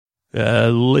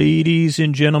Ladies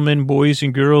and gentlemen, boys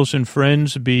and girls, and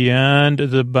friends beyond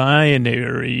the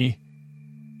binary,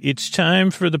 it's time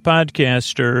for the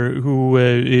podcaster who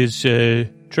is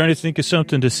trying to think of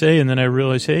something to say, and then I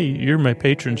realize, hey, you're my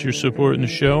patrons, you're supporting the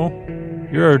show,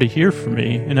 you're already here for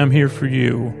me, and I'm here for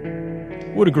you.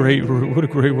 What a great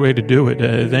way to do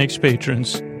it. Thanks,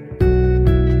 patrons.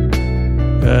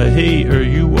 Hey, are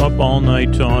you up all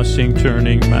night tossing,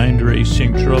 turning, mind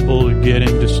racing, trouble getting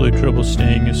to sleep, trouble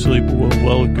staying asleep? Well,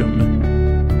 welcome.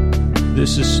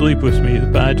 This is Sleep With Me, the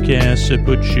podcast that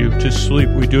puts you to sleep.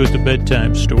 We do it the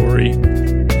bedtime story.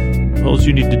 All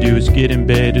you need to do is get in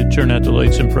bed, turn out the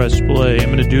lights, and press play. I'm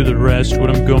going to do the rest. What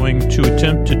I'm going to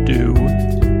attempt to do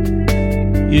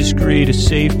is create a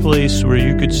safe place where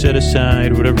you could set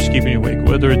aside whatever's keeping you awake,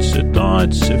 whether it's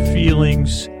thoughts,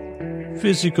 feelings,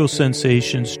 physical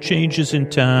sensations, changes in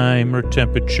time or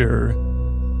temperature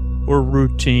or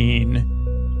routine.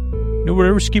 You know,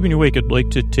 whatever's keeping you awake, I'd like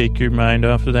to take your mind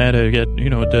off of that.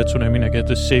 That's what I mean. I got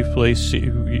this safe place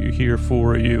here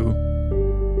for you.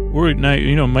 Or, it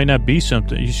might not be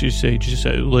something. You should say, just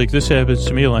like this happens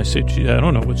to me, and I say, I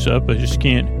don't know what's up. I just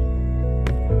can't.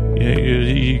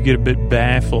 You get a bit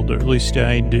baffled, or at least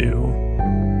I do.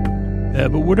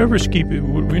 But whatever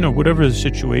the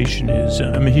situation is,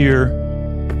 I'm here.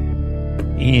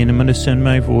 And I'm going to send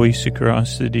my voice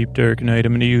across the deep, dark night.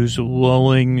 I'm going to use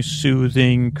lulling,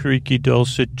 soothing, creaky,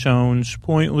 dulcet tones,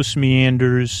 pointless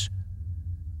meanders,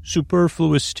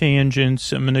 superfluous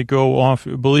tangents. I'm going to go off,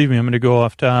 believe me, I'm going to go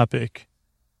off topic.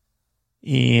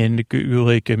 And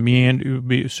like a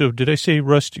meander. So did I say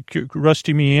rusty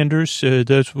meanders?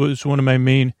 That was one of my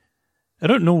main. I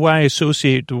don't know why I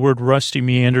associate the word rusty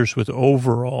meanders with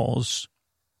overalls.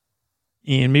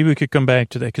 And maybe we could come back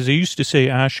to that, because I used to say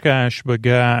Oshkosh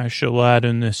Bagosh a lot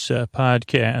in this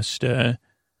podcast.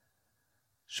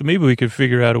 So maybe we could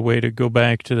figure out a way to go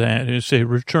back to that and say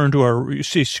return to our, you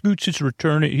say Scoots is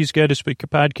returning, he's got his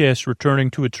podcast returning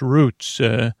to its roots.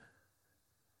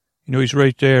 He's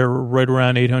right there, right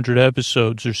around 800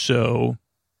 episodes or so.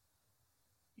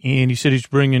 And he said he's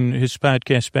bringing his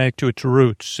podcast back to its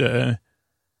roots.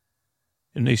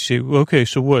 And they say, okay,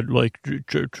 so what, like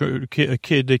a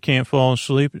kid that can't fall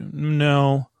asleep?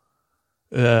 No.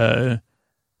 Grounded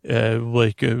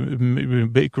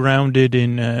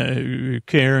in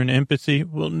care and empathy?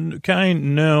 Well,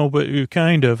 no, but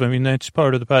kind of. I mean, that's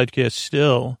part of the podcast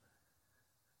still.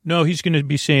 No, he's going to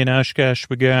be saying Oshkosh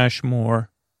Bagosh more.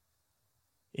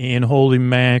 And holy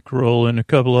mackerel and a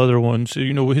couple other ones.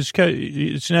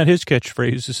 It's not his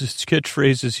catchphrases. His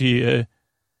catchphrases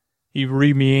he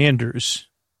re-meanders.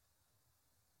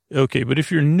 Okay, but if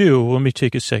you're new, let me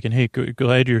take a second. Hey,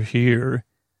 glad you're here.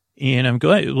 And I'm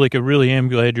glad, I really am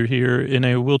glad you're here. And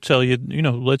I will tell you,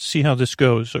 let's see how this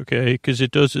goes, okay? Because this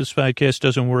podcast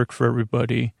doesn't work for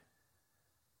everybody.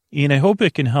 And I hope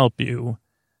it can help you.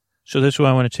 So that's why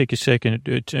I want to take a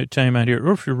second time out here.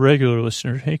 Or if you're a regular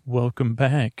listener, hey, welcome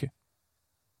back.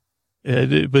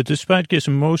 But this podcast,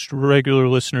 most regular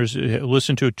listeners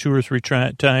listen to it 2 or 3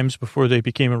 times before they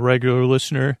became a regular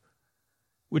listener,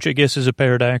 which I guess is a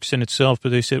paradox in itself. But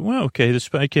they said, well, okay, this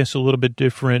podcast is a little bit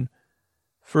different.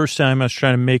 First time I was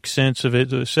trying to make sense of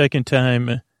it. The second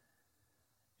time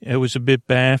I was a bit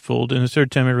baffled. And the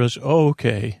third time I realized, oh,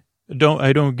 okay,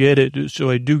 I don't get it, so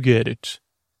I do get it.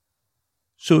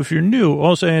 So if you're new,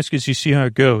 all I ask is you see how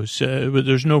it goes. But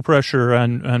there's no pressure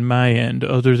on my end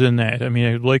other than that. I mean,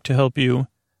 I'd like to help you.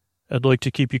 I'd like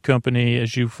to keep you company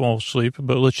as you fall asleep.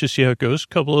 But let's just see how it goes. A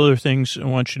couple other things I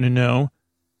want you to know.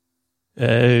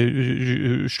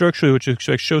 Structurally, what you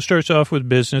expect. Show starts off with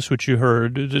business, which you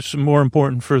heard. This is more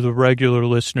important for the regular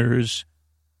listeners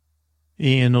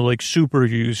and the super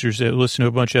users that listen to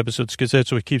a bunch of episodes, because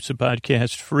that's what keeps the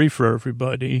podcast free for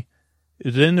everybody.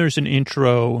 Then there's an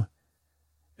intro.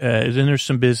 Then there's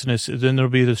some business. Then there'll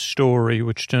be the story,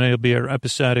 which tonight will be our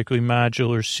episodically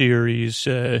modular series,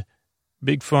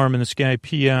 Big Farm in the Sky,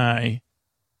 PI.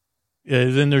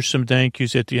 Then there's some thank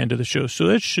yous at the end of the show. So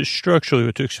that's just structurally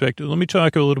what to expect. Let me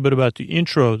talk a little bit about the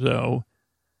intro, though,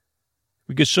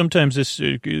 because sometimes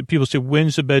people say,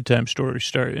 when's the bedtime story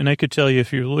start? And I could tell you,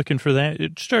 if you're looking for that,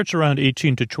 it starts around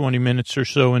 18 to 20 minutes or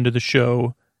so into the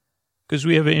show, because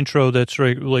we have an intro that's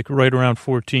right around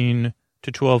 14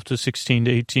 to 12 to 16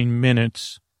 to 18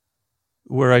 minutes,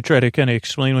 where I try to kind of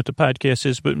explain what the podcast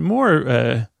is, but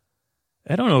more,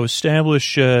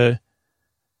 establish a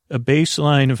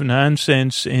baseline of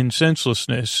nonsense and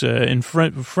senselessness, and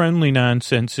friendly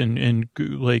nonsense, and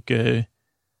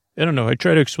I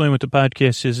try to explain what the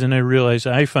podcast is, and I realize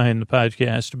I find the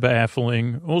podcast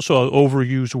baffling. Also, I'll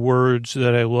overuse words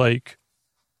that I like.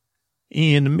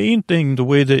 And the main thing, the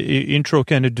way the intro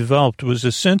kind of developed was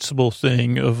a sensible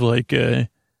thing of like,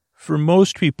 for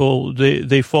most people,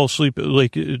 they fall asleep,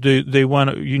 like they want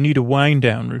to, you need a wind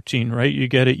down routine, right? You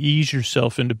got to ease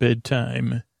yourself into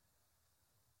bedtime.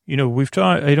 You know, we've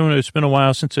talked, I don't know, it's been a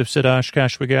while since I've said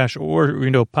Oshkosh Bagosh or,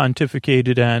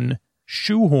 pontificated on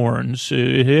shoehorns.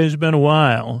 It has been a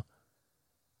while.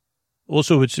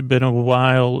 Also, it's been a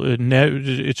while.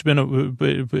 It's been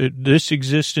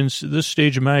this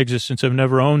stage of my existence, I've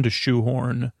never owned a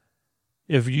shoehorn.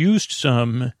 I've used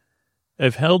some,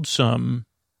 I've held some,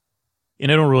 and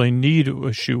I don't really need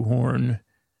a shoehorn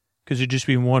because it'd just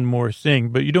be one more thing.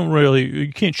 But you don't really,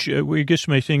 you can't, I guess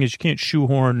my thing is you can't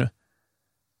shoehorn.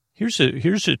 Here's a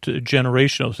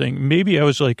generational thing. Maybe I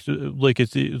was like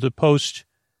at the post,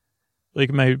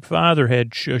 like my father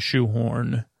had a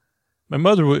shoehorn. My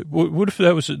mother, what if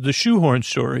that was the shoehorn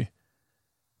story?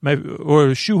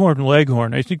 Or shoehorn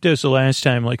leghorn. I think that's the last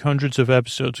time, like hundreds of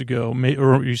episodes ago,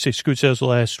 or you say Scoot says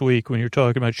last week when you're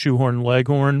talking about shoehorn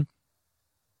leghorn.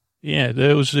 Yeah,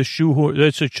 that was the shoehorn.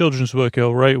 That's a children's book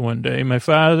I'll write one day. My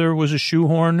father was a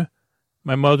shoehorn.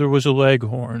 My mother was a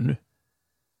leghorn.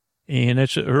 And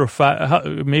that's,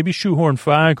 maybe shoehorn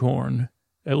foghorn.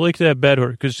 I like that better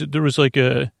because there was like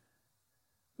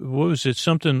what was it?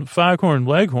 Something foghorn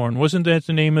leghorn. Wasn't that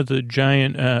the name of the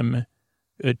giant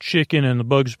chicken in the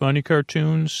Bugs Bunny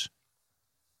cartoons?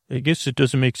 I guess it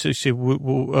doesn't make sense.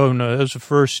 Oh no, that was the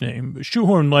first name.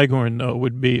 Shoehorn leghorn though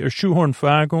would be, or shoehorn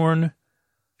foghorn,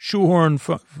 shoehorn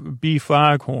be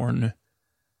foghorn.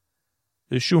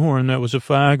 The shoehorn that was a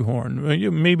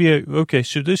foghorn. Maybe okay.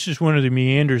 So this is one of the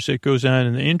meanders that goes on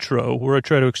in the intro where I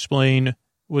try to explain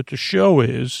what the show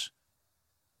is.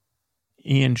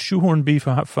 And shoehorn beef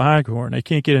foghorn. I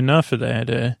can't get enough of that.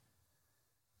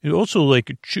 It also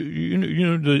like,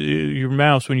 your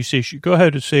mouth when you say, go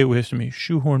ahead and say it with me.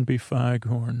 Shoehorn beef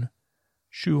foghorn.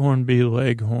 Shoehorn beef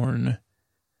leghorn.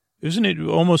 Isn't it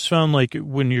almost sound like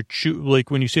when you're like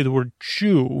when you say the word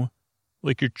chew,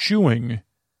 like you're chewing,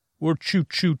 or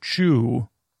chew.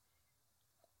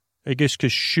 I guess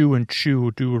because shoe and chew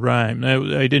do rhyme.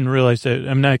 I didn't realize that.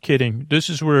 I'm not kidding. This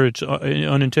is where it's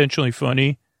unintentionally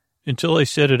funny. Until I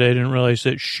said it, I didn't realize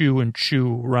that shoe and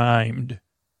chew rhymed.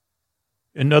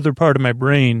 Another part of my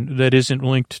brain that isn't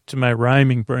linked to my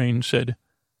rhyming brain said,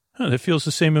 that feels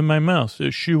the same in my mouth,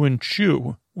 shoe and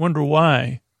chew. Wonder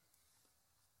why.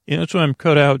 That's why I'm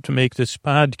cut out to make this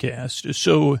podcast.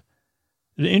 So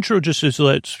the intro just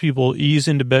lets people ease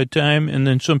into bedtime, and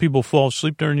then some people fall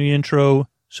asleep during the intro.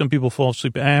 Some people fall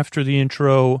asleep after the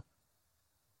intro.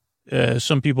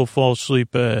 Some people fall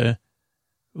asleep...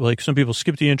 like some people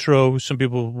skip the intro, some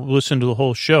people listen to the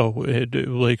whole show.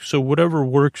 So whatever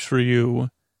works for you,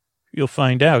 you'll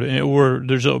find out. Or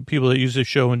there's people that use the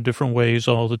show in different ways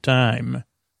all the time.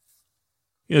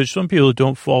 Some people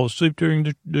don't fall asleep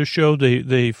during the show.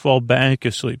 They fall back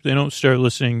asleep. They don't start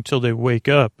listening until they wake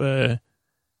up.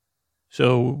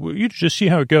 So you just see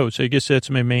how it goes. I guess that's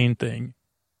my main thing.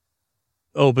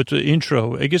 Oh, but the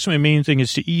intro, I guess my main thing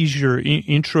is to ease your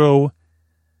intro.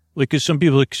 Like, because some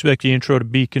people expect the intro to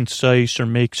be concise or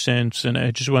make sense, and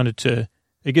I just wanted to,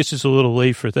 I guess it's a little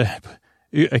late for that, but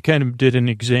I kind of did an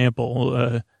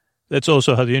example. That's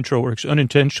also how the intro works.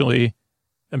 Unintentionally,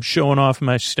 I'm showing off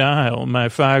my style, my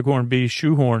foghorn bee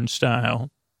shoehorn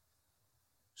style.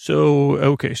 So,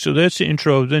 okay, so that's the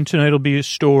intro. Then tonight will be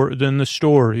then the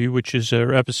story, which is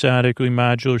our episodically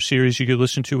modular series you could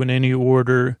listen to in any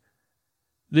order.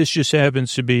 This just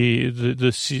happens to be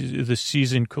the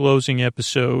season closing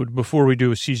episode before we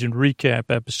do a season recap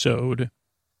episode.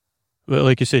 But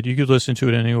like I said, you could listen to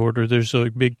it in any order. There's a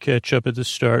big catch up at the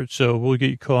start, so we'll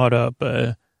get you caught up.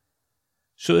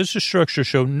 So it's a structure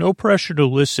show. No pressure to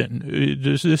listen.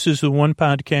 This is the one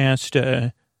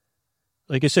podcast,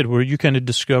 like I said, where you kind of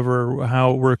discover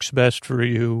how it works best for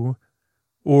you.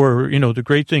 Or, the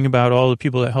great thing about all the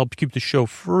people that help keep the show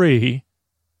free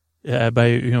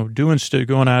by,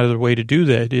 going out of their way to do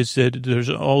that is that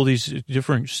there's all these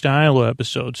different style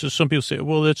episodes. So some people say,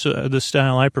 well, that's the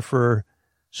style I prefer,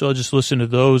 so I'll just listen to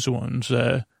those ones.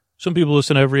 Some people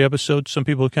listen to every episode. Some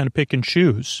people kind of pick and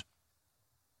choose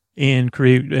and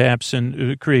create apps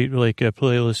and create like a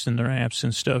playlist in their apps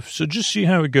and stuff. So just see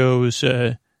how it goes.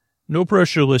 No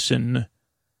pressure to listen.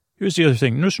 Here's the other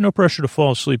thing. There's no pressure to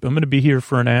fall asleep. I'm going to be here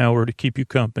for an hour to keep you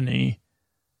company.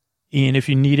 And if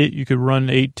you need it, you could run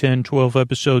 8, 10, 12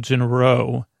 episodes in a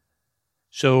row.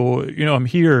 So, I'm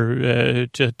here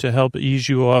to help ease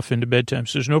you off into bedtime.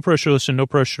 So there's no pressure to listen, no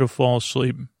pressure to fall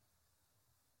asleep.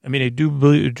 I mean, I do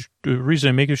believe the reason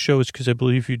I make a show is because I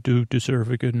believe you do deserve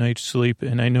a good night's sleep.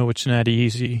 And I know it's not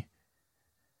easy.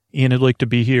 And I'd like to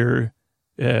be here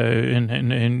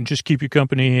and just keep you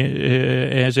company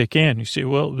as I can. You say,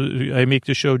 well, I make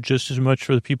the show just as much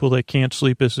for the people that can't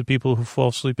sleep as the people who fall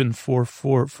asleep in first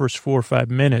 4 or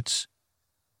 5 minutes.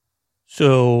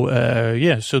 So,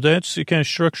 so that's the kind of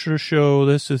structure of the show.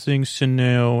 That's the things to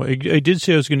know. I did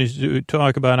say I was going to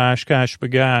talk about Oshkosh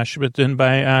Bagosh, but then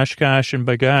by Oshkosh and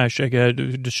Bagosh, I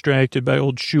got distracted by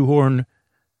old Shoehorn,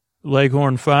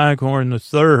 Leghorn, Foghorn the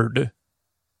Third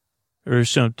or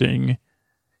something,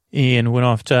 and went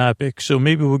off topic. So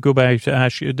maybe we'll go back to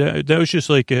Oshkosh. That was just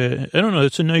like I don't know,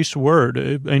 it's a nice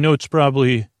word. I know it's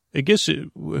probably, I guess, I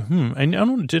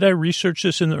don't, did I research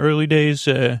this in the early days?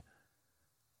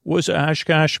 Was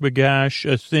Oshkosh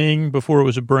Bagosh a thing before it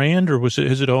was a brand, or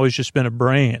has it always just been a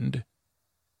brand?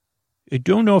 I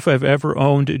don't know if I've ever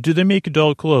owned. Do they make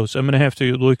adult clothes? I'm going to have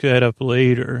to look that up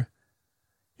later.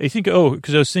 I think,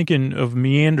 because I was thinking of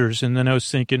meanders, and then I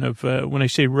was thinking of, when I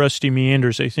say rusty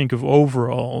meanders, I think of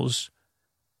overalls.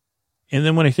 And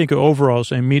then when I think of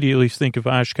overalls, I immediately think of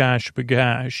Oshkosh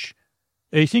Bagosh.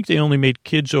 I think they only made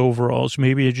kids' overalls,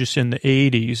 maybe just in the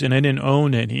 80s, and I didn't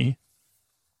own any.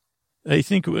 I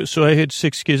think, so I had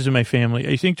 6 kids in my family.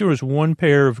 I think there was one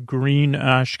pair of green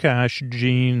Oshkosh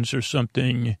jeans or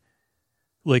something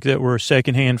like that were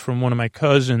secondhand from one of my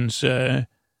cousins in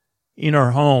our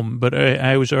home, but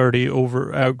I was already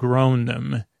outgrown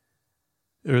them.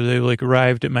 Or they like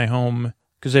arrived at my home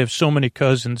because I have so many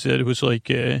cousins that it was like,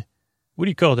 what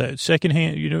do you call that?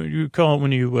 Secondhand, you call it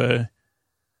when you,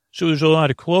 so there's a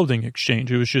lot of clothing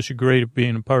exchange. It was just great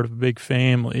being a part of a big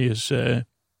family is,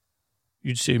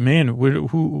 you'd say, man,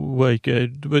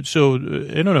 but so,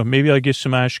 I don't know, maybe I get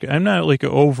some I'm not like an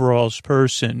overalls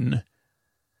person,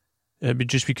 but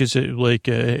just because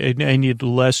I need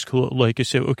less clothes, like I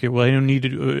said, okay, well, I don't need,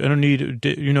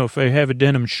 if I have a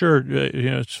denim shirt,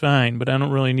 it's fine, but I don't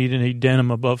really need any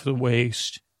denim above the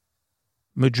waist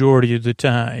majority of the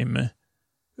time.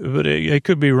 But I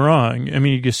could be wrong. I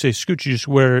mean, you could say, Scoot, you just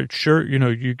wear a shirt.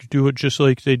 You could do it just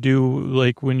like they do,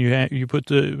 like when you put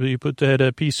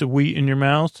that piece of wheat in your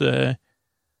mouth, the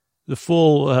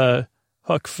full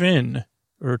Huck Finn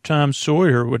or Tom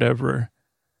Sawyer or whatever.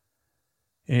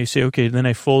 And you say, okay, then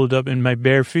I fold it up in my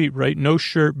bare feet, right? No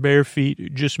shirt, bare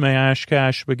feet, just my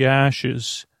Oshkosh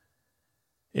Bagoshes.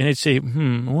 And I'd say,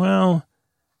 well,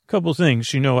 couple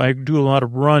things, I do a lot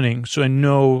of running, so I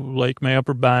know, like, my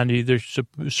upper body, there's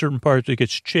a certain part that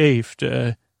gets chafed,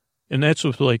 and that's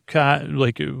with, like, cotton,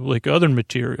 like other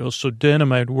materials, so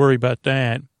denim, I'd worry about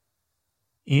that.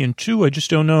 And 2, I just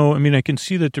don't know, I mean, I can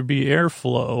see that there'd be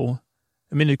airflow.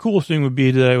 I mean, the cool thing would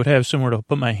be that I would have somewhere to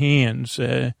put my hands,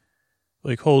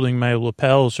 like holding my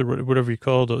lapels or whatever you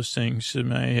call those things,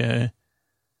 my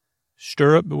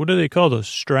stirrup, what do they call those,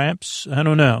 straps? I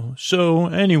don't know. So,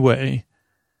 anyway,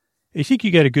 I think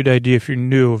you got a good idea if you're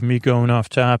new of me going off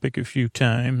topic a few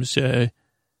times.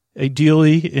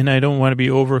 Ideally, and I don't want to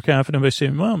be overconfident by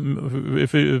saying, well,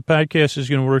 if a podcast is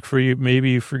going to work for you, maybe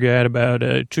you forgot about,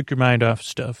 took your mind off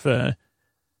stuff. And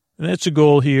that's a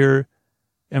goal here.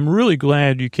 I'm really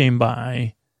glad you came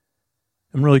by.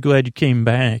 I'm really glad you came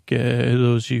back,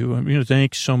 those of you.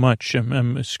 Thanks so much.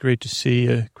 It's great to see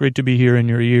you. Great to be here in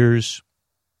your ears.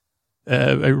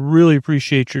 I really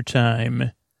appreciate your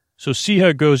time. So see how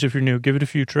it goes if you're new. Give it a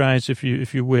few tries if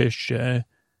you wish. But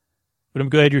I'm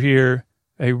glad you're here.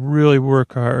 I really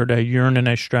work hard. I yearn and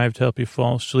I strive to help you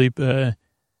fall asleep. And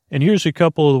here's a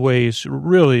couple of ways.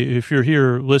 Really, if you're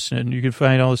here listening, you can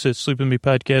find all this at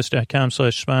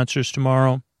sleepwithmepodcast.com/sponsors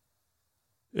tomorrow.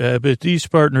 But these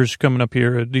partners coming up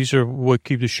here, these are what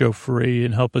keep the show free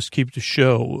and help us keep the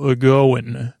show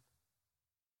going.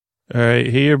 All right.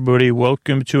 Hey, everybody.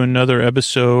 Welcome to another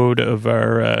episode of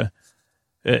our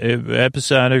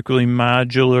episodically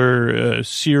modular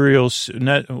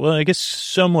I guess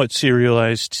somewhat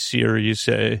serialized series,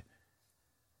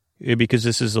 because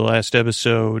this is the last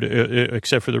episode,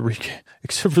 except for the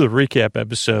recap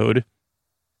episode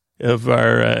of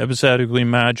our episodically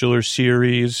modular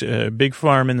series, Big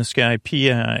Farm in the Sky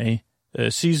PI,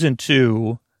 season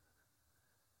 2.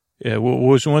 What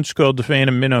was once called the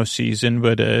Phantom Minnow season,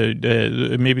 but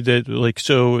maybe that, like,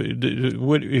 so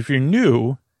what if you're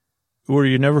new or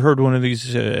you never heard one of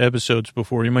these episodes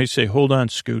before, you might say, hold on,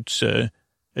 Scoots, I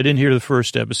didn't hear the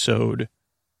first episode.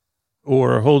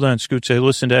 Or, hold on, Scoots, I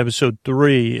listened to episode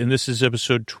 3, and this is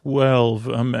episode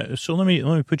 12. So let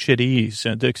me put you at ease,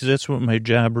 because that's what my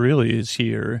job really is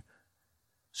here.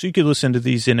 So you can listen to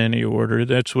these in any order.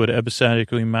 That's what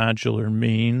episodically modular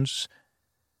means.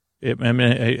 I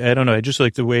don't know. I just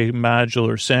like the way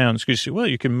modular sounds, because, well,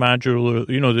 you can modular,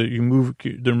 that you move,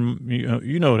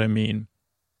 you know what I mean.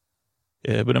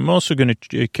 But I'm also going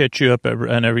to catch you up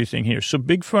on everything here. So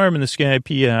Big Farm in the Sky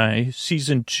PI,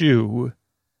 Season 2,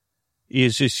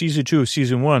 is Season 2 of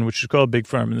Season 1, which is called Big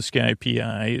Farm in the Sky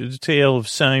PI. It's a tale of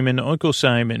Simon, Uncle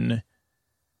Simon,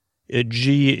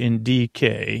 G and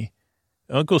DK.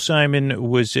 Uncle Simon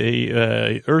was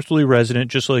a earthly resident,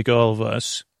 just like all of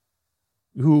us,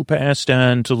 who passed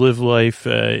on to live life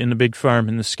in the big farm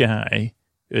in the sky,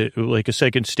 like a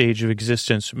second stage of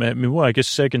existence. I mean, well, I guess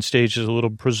second stage is a little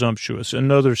presumptuous.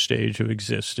 Another stage of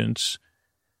existence.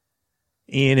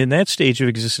 And in that stage of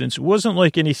existence, it wasn't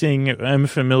like anything I'm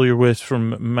familiar with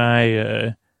from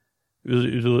my,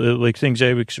 like things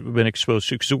I've been exposed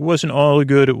to, because it wasn't all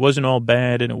good, it wasn't all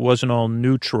bad, and it wasn't all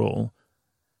neutral.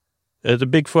 The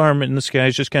big farm in the sky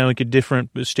is just kind of like a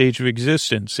different stage of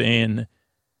existence, and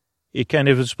it kind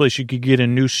of is a place you could get a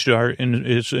new start, and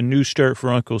it's a new start for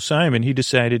Uncle Simon. He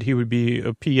decided he would be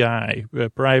a PI, a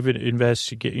private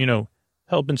investigator,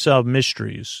 helping solve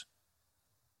mysteries.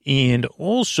 And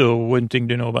also, one thing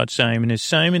to know about Simon is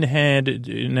Simon had,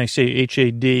 and I say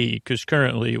HAD, because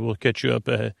currently we'll catch you up,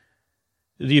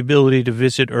 the ability to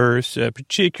visit Earth,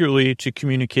 particularly to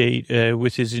communicate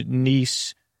with his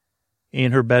niece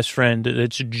and her best friend,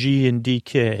 that's G and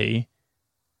DK,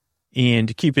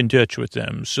 and keep in touch with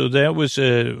them. So that was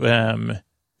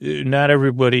not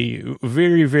everybody,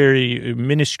 very, very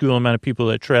minuscule amount of people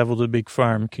that travel to the big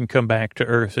farm can come back to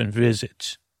Earth and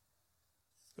visit,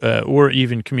 or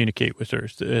even communicate with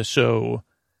Earth. So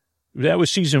that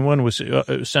was Season 1. Was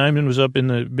Simon was up in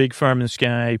the big farm in the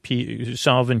sky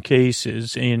solving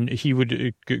cases, and he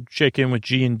would check in with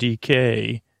G and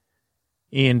DK,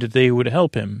 and they would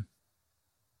help him.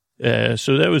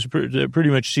 So that was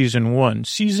pretty much Season 1.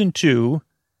 Season 2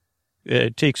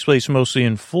 takes place mostly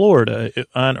in Florida,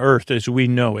 on Earth as we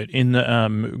know it, in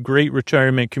the great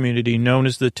retirement community known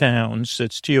as the Towns.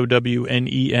 That's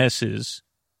TOWNES's.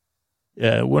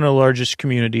 One of the largest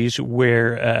communities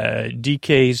where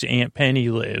DK's Aunt Penny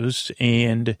lives.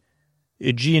 And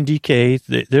G and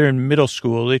DK, they're in middle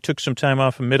school. They took some time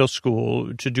off of middle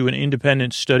school to do an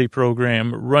independent study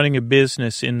program, running a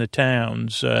business in the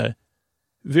Towns,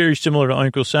 very similar to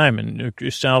Uncle Simon,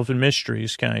 solving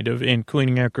mysteries, kind of, and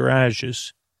cleaning out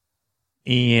garages.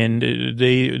 And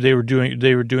they were doing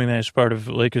that as part of,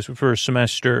 like, for a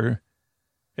semester.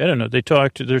 I don't know. They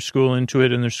talked their school into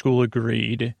it, and their school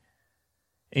agreed.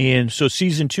 And so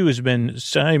Season 2 has been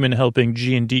Simon helping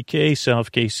G and DK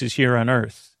solve cases here on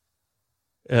Earth.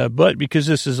 But because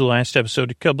this is the last episode,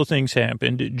 a couple of things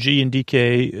happened. G and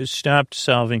DK stopped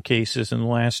solving cases in the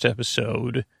last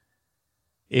episode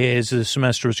as the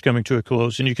semester was coming to a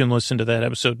close, and you can listen to that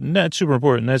episode. Not super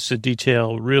important. That's the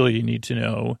detail really you need to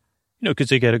know, because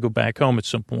they got to go back home at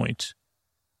some point.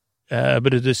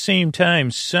 But at the same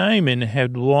time, Simon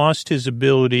had lost his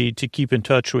ability to keep in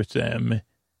touch with them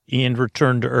and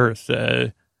return to Earth.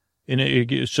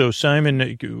 So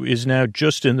Simon is now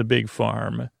just in the big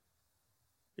farm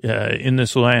in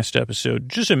this last episode.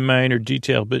 Just a minor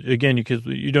detail, but again,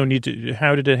 you don't need to.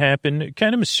 How did it happen?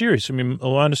 Kind of mysterious. I mean, a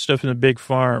lot of stuff in the big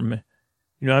farm.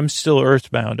 I'm still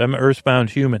earthbound. I'm an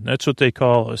earthbound human. That's what they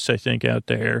call us, I think, out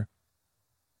there.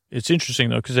 It's interesting,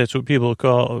 though, because that's what people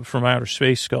call from outer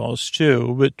space call us,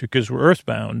 too, but because we're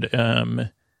earthbound.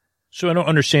 So I don't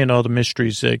understand all the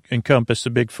mysteries that encompass the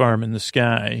big farm in the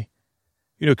sky,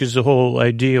 because the whole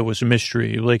idea was a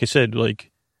mystery. Like I said,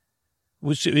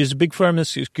 is a big farm in the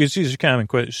sky, because these are common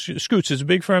questions. Scoots, is a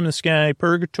big farm in the sky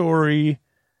purgatory,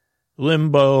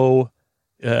 limbo,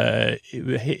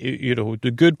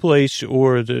 the good place,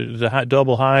 or the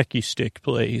double hockey stick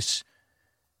place?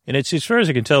 And it's, as far as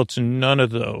I can tell, it's none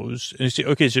of those. And you say,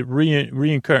 okay, is it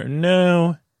reincarnate?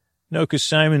 No, because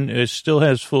Simon still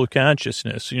has full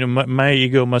consciousness. My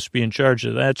ego must be in charge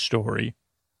of that story.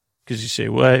 Because you say,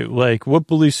 well, what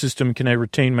belief system can I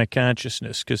retain my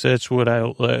consciousness? Because that's what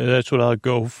I'll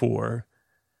go for.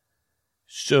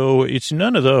 So it's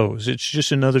none of those. It's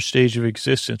just another stage of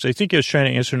existence. I think I was trying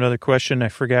to answer another question. I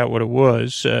forgot what it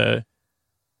was.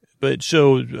 But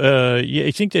so,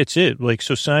 I think that's it.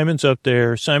 So Simon's up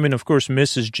there. Simon, of course,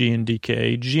 misses G and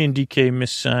DK. G and DK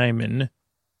miss Simon.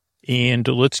 And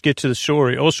let's get to the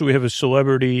story. Also, we have a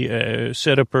celebrity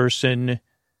setup person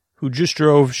who just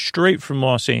drove straight from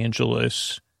Los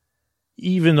Angeles,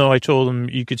 even though I told him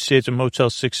you could stay at the Motel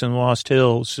 6 in Lost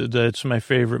Hills. That's my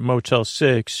favorite Motel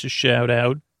 6. Shout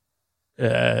out.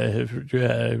 At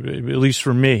least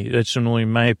for me. That's only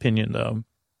my opinion, though.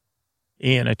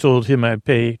 And I told him I'd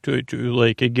pay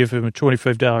I'd give him a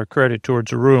 $25 credit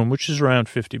towards a room, which is around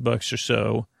 $50 or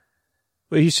so.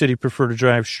 But he said he preferred to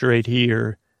drive straight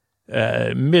here.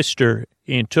 Mr.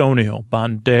 Antonio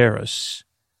Banderas.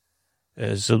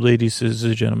 As the ladies,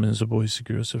 the gentlemen, the boys, the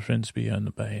girls, the friends beyond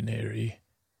the binary.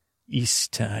 It's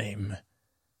time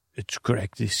to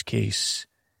crack this case.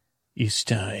 It's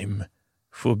time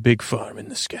for Big Farm in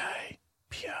the Sky.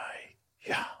 P.I.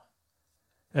 Yeah.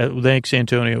 Thanks,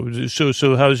 Antonio.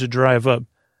 So how's the drive up?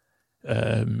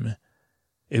 I think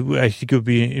it would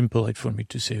be impolite for me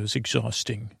to say it was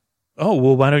exhausting. Oh,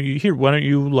 well, why don't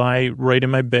you lie right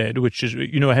in my bed, which is,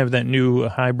 I have that new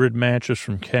hybrid mattress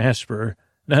from Casper.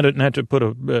 Not to put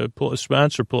a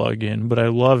sponsor plug in, but I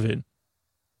love it.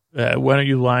 Why don't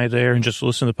you lie there and just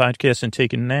listen to the podcast and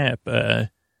take a nap? Yeah,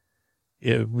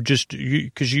 because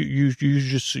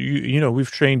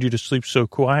we've trained you to sleep so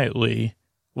quietly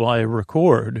while I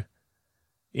record,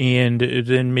 and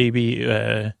then maybe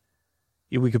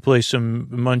we could play some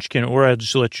Munchkin, or I'll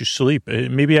just let you sleep.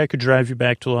 Maybe I could drive you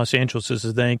back to Los Angeles as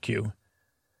a thank you,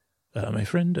 my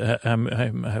friend.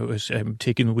 I'm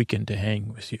taking the weekend to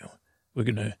hang with you.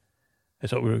 I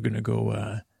thought we were gonna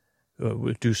go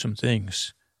do some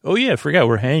things. Oh yeah, I forgot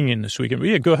we're hanging this weekend. But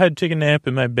yeah, go ahead, take a nap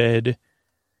in my bed,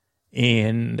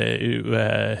 and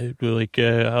listen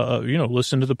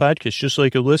to the podcast just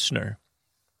like a listener.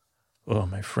 Oh,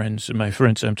 my friends,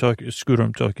 I'm talking to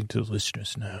the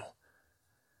listeners now.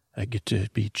 I get to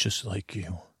be just like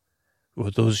you,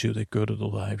 or those of you that go to the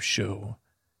live show,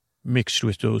 mixed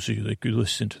with those of you that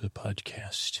listen to the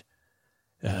podcast.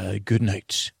 Good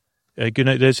night. Good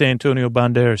night. That's Antonio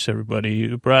Banderas, everybody.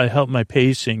 You probably helped my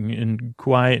pacing and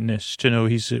quietness to know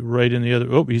he's right in the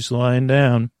other. Oh, he's lying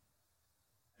down.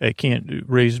 I can't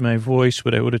raise my voice,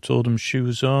 but I would have told him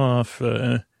shoes off.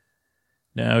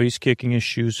 Now he's kicking his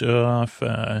shoes off.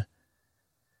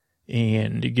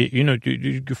 And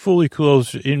get, fully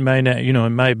clothed in my,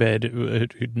 in my bed,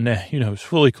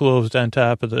 fully clothed on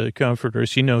top of the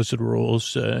comforters. He knows the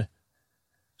rules.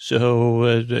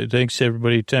 So thanks,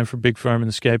 everybody. Time for Big Farm in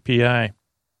the Sky PI.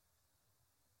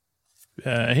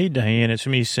 Hey, Diane, it's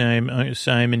me,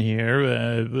 Simon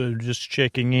here. Just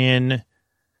checking in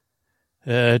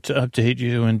to update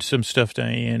you on some stuff,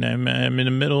 Diane. I'm in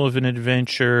the middle of an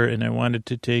adventure, and I wanted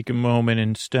to take a moment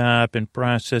and stop and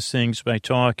process things by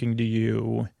talking to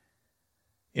you.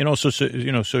 And also, so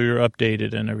you're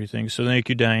updated and everything. So thank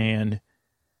you, Diane.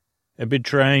 I've been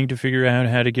trying to figure out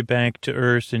how to get back to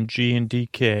Earth and G and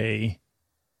DK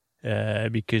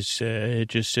because it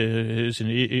just is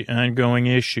an ongoing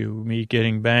issue, me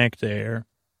getting back there.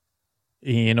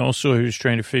 And also I was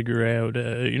trying to figure out,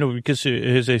 because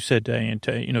as I said, Diane,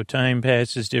 time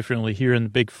passes differently here in the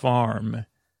big farm.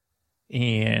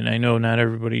 And I know not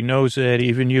everybody knows that,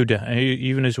 even you,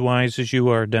 even as wise as you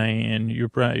are, Diane. You're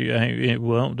probably,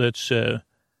 that's...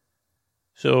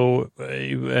 So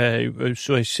I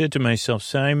said to myself,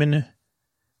 Simon,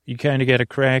 you kind of got to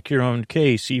crack your own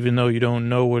case, even though you don't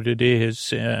know what it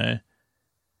is. I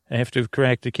have to have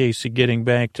cracked the case of getting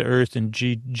back to Earth and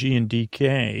G and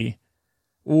DK,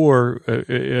 or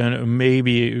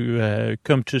maybe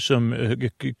come to some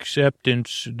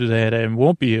acceptance that I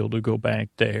won't be able to go back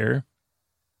there.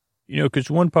 Because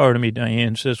one part of me,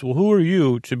 Diane, says, well, who are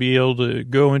you to be able to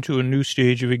go into a new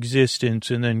stage of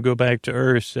existence and then go back to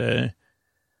Earth?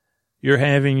 You're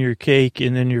having your cake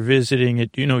and then you're visiting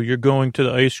it. You're going to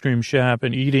the ice cream shop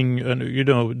and eating,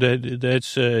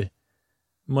 that's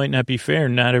might not be fair.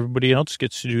 Not everybody else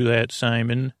gets to do that,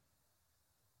 Simon.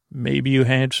 Maybe you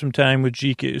had some time with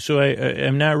GK. So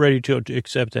I'm not ready to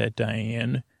accept that,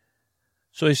 Diane.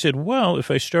 So I said, well,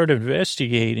 if I start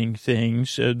investigating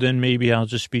things, then maybe I'll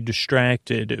just be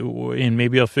distracted and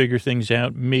maybe I'll figure things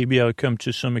out. Maybe I'll come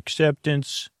to some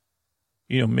acceptance.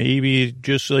 Maybe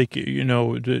just like,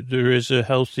 there is a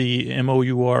healthy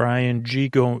MOURING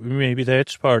going, maybe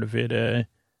that's part of it.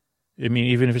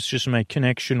 Even if it's just my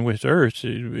connection with Earth,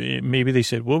 maybe they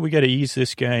said, well, we got to ease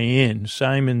this guy in.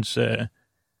 Simon's,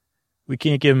 we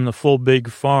can't give him the full big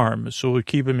farm, so we'll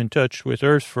keep him in touch with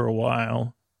Earth for a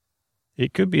while.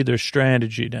 It could be their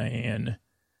strategy, Diane.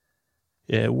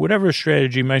 Yeah, whatever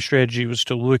strategy, my strategy was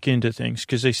to look into things,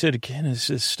 because they said, again,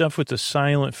 this stuff with the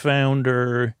silent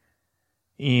founder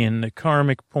and the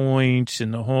karmic points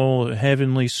and the whole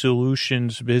heavenly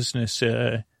solutions business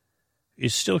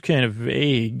is still kind of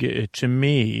vague to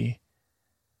me.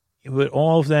 But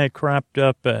all of that cropped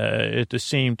up at the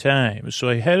same time. So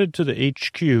I headed to the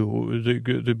HQ,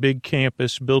 the big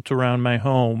campus built around my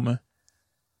home,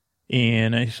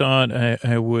 and I thought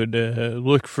I would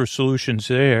look for solutions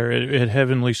there at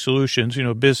Heavenly Solutions,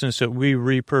 business that we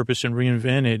repurposed and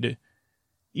reinvented.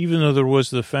 Even though there was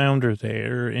the founder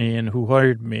there and who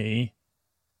hired me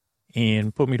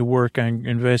and put me to work on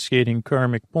investigating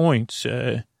karmic points,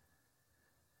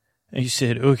 He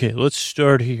said, okay, let's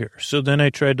start here. So then I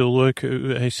tried to look.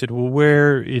 I said, well,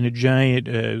 where in a giant,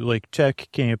 like, tech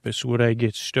campus would I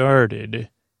get started?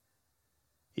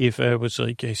 If I was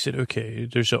like, I said, okay,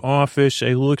 there's an office.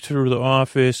 I looked through the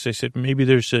office. I said, maybe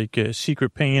there's like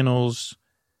secret panels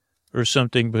or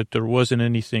something, but there wasn't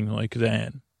anything like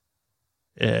that.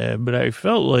 But I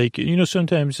felt like,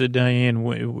 sometimes Diane,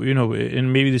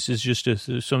 and maybe this is just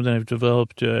something I've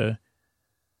developed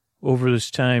over this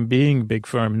time being Big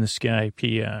Farm in the Sky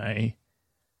PI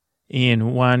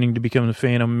and wanting to become the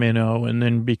Phantom Minnow and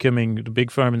then becoming the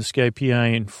Big Farm in the Sky PI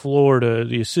in Florida,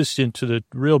 the assistant to the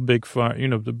real Big Farm,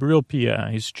 the real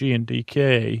PIs, G and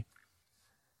DK.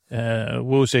 What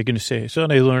was I going to say? I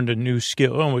thought I learned a new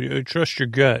skill. Oh, trust your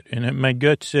gut. And my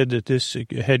gut said that this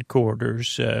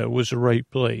headquarters was the right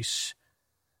place.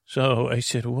 So I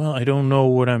said, well, I don't know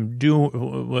what I'm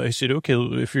doing. I said, okay,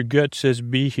 if your gut says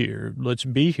be here, let's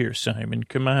be here, Simon.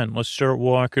 Come on, let's start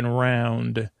walking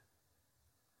around.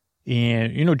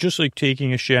 And, just like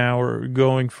taking a shower,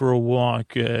 going for a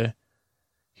walk,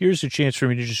 here's a chance for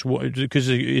me to just walk, because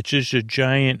it's just a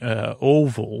giant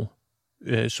oval.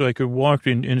 So I could walk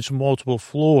in its multiple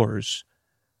floors,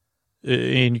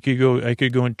 and I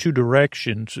could go in two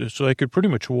directions. So I could pretty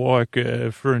much walk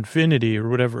for infinity or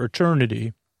whatever,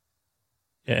 eternity.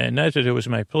 Not that it was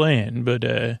my plan, but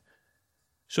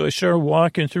so I started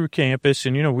walking through campus,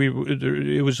 and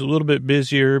it was a little bit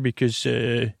busier because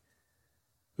we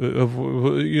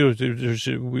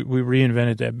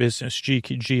reinvented that business, G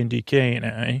and DK and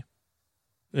I.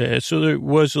 So there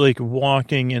was like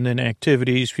walking and then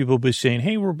activities. People would be saying,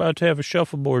 hey, we're about to have a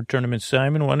shuffleboard tournament,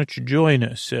 Simon. Why don't you join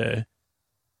us?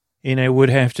 And I would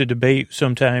have to debate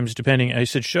sometimes depending. I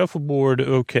said, shuffleboard,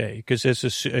 okay, because I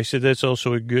said, that's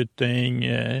also a good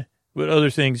thing. But other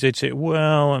things, they'd say,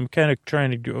 well, I'm kind of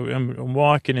trying to go, I'm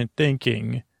walking and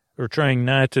thinking, or trying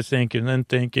not to think and then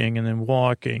thinking and then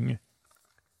walking.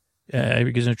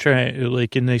 Because I'm trying,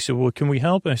 and they said, well, can we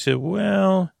help? I said,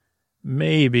 well,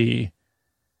 maybe.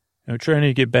 I'm trying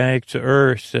to get back to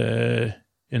Earth, and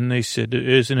they said,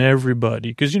 isn't everybody?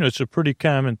 Because, it's a pretty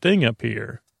common thing up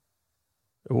here.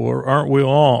 Or aren't we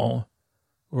all?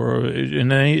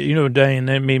 And then, Diane,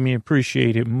 that made me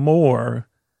appreciate it more.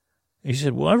 He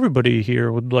said, well, everybody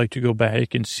here would like to go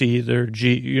back and see their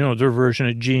their version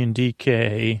of G and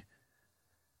DK,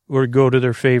 or go to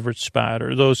their favorite spot,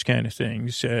 or those kind of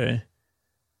things.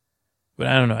 But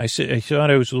I don't know. I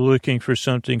thought I was looking for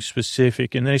something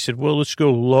specific, and then I said, well, let's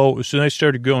go low. So I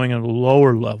started going on the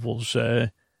lower levels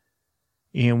and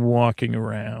walking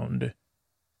around.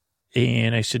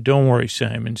 And I said, don't worry,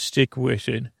 Simon, stick with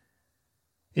it.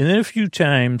 And then a few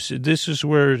times, this is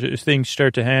where things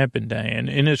start to happen, Diane.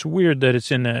 And it's weird that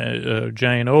it's in a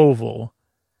giant oval,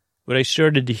 but I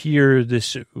started to hear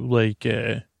this like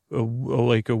a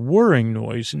whirring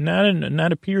noise,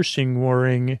 not a piercing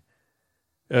whirring.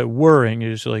 Whirring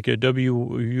is like a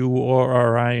W-U-R-R-I-N-G,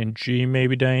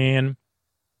 maybe, Diane,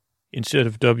 instead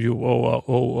of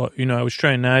W-O-O. I was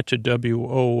trying not to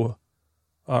W-O-R-R-Y-I-N-G.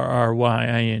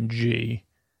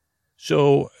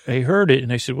 So I heard it,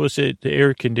 and I said, what's it? The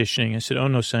air conditioning. I said, oh,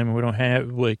 no, Simon, we don't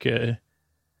have,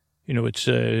 it's,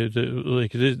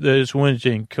 there's one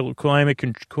thing, climate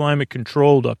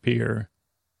controlled up here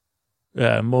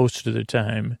most of the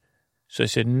time. So I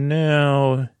said,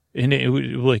 no. And I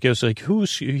was like,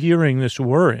 who's hearing this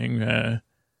whirring?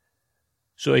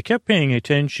 So I kept paying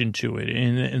attention to it,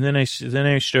 and then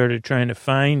I started trying to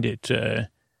find it, and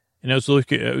I was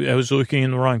looking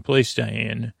in the wrong place,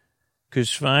 Diane,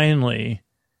 because finally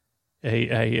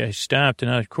I stopped, and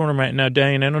out of the corner of my, now,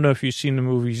 Diane, I don't know if you've seen the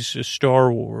movies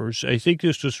Star Wars. I think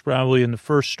this was probably in the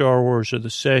first Star Wars or the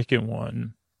second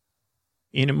one,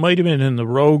 and it might have been in the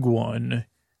Rogue One.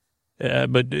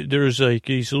 But there's like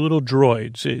these little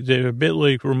droids. They're a bit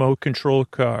like remote control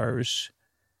cars.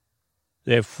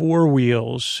 They have four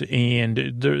wheels, and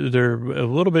they're a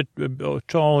little bit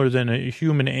taller than a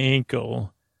human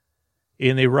ankle,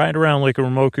 and they ride around like a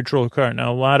remote control car.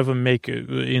 Now, a lot of them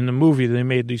in the movie, they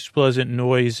made these pleasant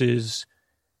noises,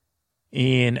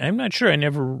 and I'm not sure, I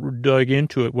never dug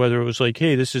into it, whether it was like,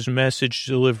 hey, this is message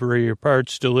delivery or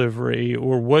parts delivery,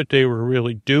 or what they were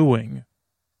really doing.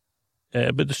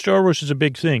 But the Star Wars is a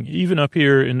big thing. Even up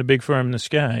here in the Big Farm in the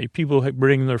Sky, people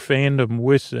bring their fandom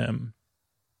with them.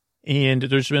 And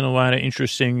there's been a lot of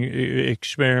interesting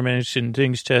experiments and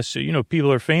things tested.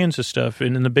 People are fans of stuff.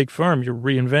 And in the Big Farm,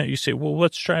 you say, well,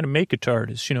 let's try to make a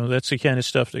TARDIS. That's the kind of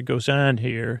stuff that goes on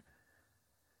here.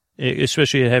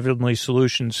 Especially at Heavenly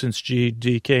Solutions, since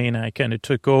DK and I kind of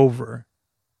took over.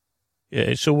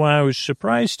 So while I was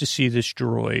surprised to see this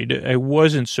droid, I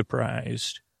wasn't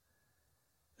surprised.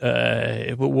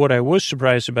 But what I was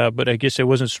surprised about, but I guess I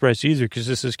wasn't surprised either, because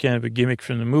this is kind of a gimmick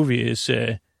from the movie, is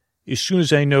as soon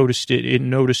as I noticed it, it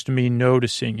noticed me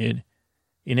noticing it,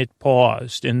 and it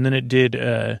paused. And then it did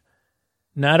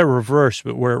not a reverse,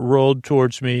 but where it rolled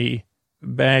towards me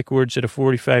backwards at a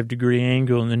 45-degree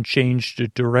angle and then changed the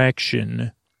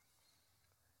direction.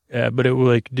 But it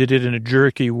like did it in a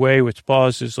jerky way with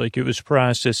pauses, like it was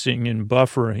processing and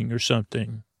buffering or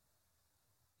something.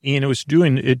 And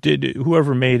it did,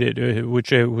 whoever made it,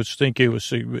 which I was thinking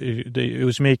it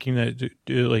was making that,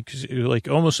 like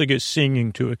almost like it's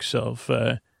singing to itself,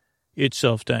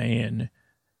 Diane,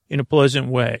 in a pleasant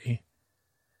way.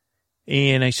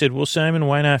 And I said, well, Simon,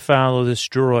 why not follow this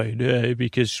droid?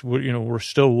 Because we're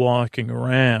still walking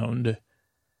around.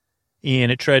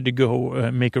 And it tried to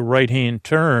go make a right-hand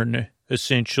turn,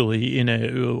 essentially, in a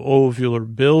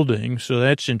ovular building. So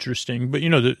that's interesting. But,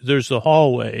 there's the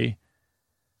hallway.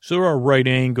 So there are right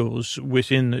angles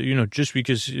within the, just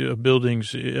because a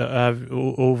building's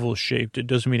oval shaped, it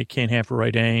doesn't mean it can't have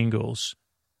right angles.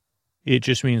 It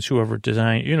just means whoever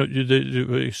designed,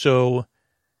 so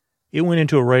it went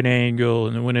into a right angle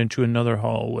and then went into another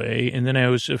hallway. And then I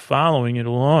was following it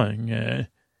along. And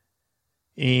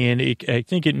I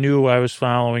think it knew I was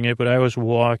following it, but I was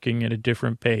walking at a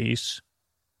different pace.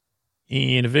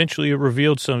 And eventually it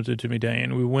revealed something to me,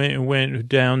 Diane. We went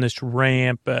down this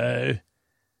ramp that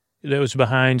was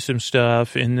behind some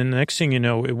stuff. And then the next thing you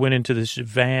know, it went into this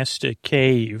vast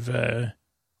cave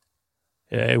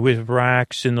with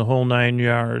rocks in the whole 9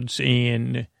 yards.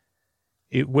 And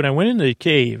when I went into the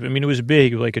cave, it was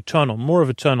big, like a tunnel, more of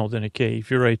a tunnel than a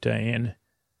cave. You're right, Diane.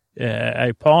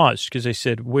 I paused because I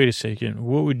said, wait a second,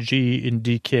 what would G and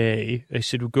DK? I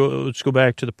said, let's go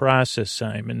back to the process,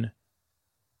 Simon.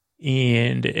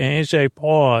 And as I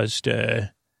paused, I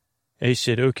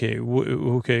said, okay,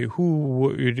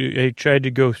 I tried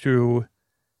to go through,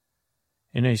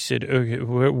 and I said, okay,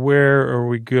 where are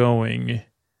we going?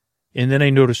 And then I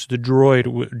noticed the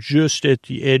droid just at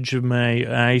the edge of my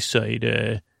eyesight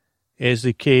as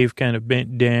the cave kind of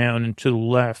bent down and to the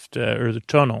left, or the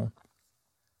tunnel.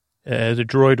 The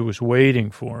droid was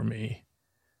waiting for me.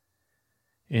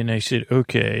 And I said,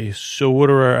 okay, so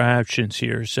what are our options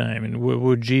here, Simon? What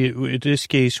would in this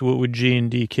case, what would G and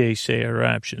DK say are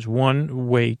options? One,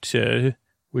 wait,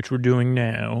 which we're doing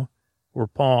now, or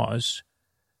pause.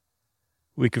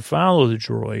 We could follow the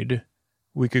droid.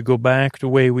 We could go back the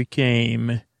way we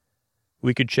came.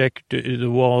 We could check the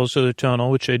walls of the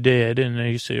tunnel, which I did. And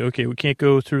I say, okay, we can't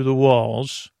go through the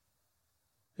walls.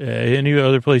 Any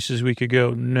other places we could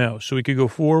go? No. So we could go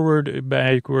forward,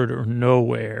 backward, or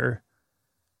nowhere.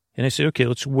 And I said, okay,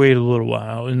 let's wait a little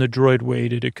while. And the droid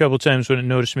waited. A couple times when it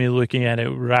noticed me looking at it,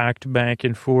 it rocked back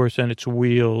and forth on its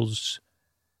wheels.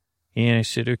 And I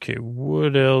said, okay,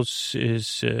 what else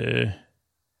is, I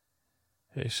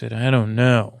said, I don't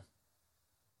know.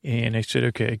 And I said,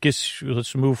 okay, I guess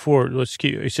let's move forward.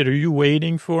 I said, are you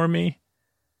waiting for me?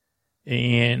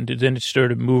 And then it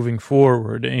started moving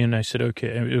forward, and I said,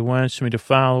 okay, it wants me to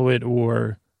follow it,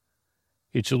 or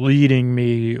it's leading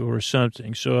me, or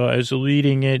something. So I was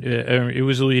leading it, it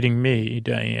was leading me,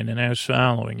 Diane, and I was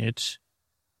following it.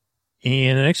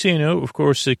 And the next thing you know, of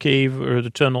course, the cave or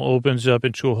the tunnel opens up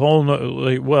into a whole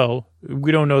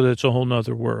we don't know that it's a whole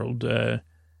nother world,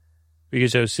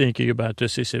 because I was thinking about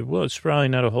this. I said, well, it's probably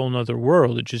not a whole nother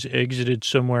world. It just exited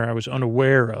somewhere I was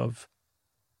unaware of.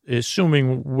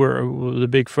 Assuming where the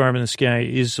big farm in the sky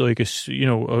is like its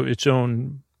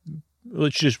own,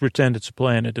 let's just pretend it's a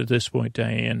planet at this point,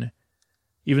 Diane.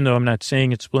 Even though I'm not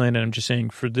saying it's a planet, I'm just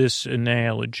saying for this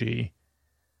analogy,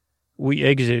 we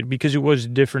exited because it was a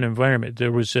different environment.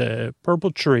 There was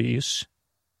purple trees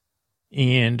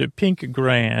and pink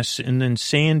grass and then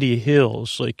sandy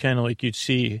hills, like kind of like you'd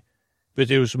see, but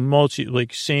there was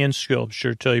like sand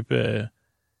sculpture type,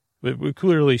 but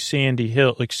clearly sandy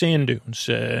hill, like sand dunes.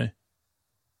 And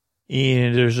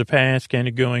there's a path kind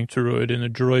of going through it, and the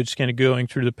droid's kind of going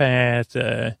through the path.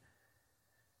 And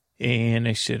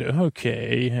I said,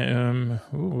 okay,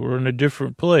 we're in a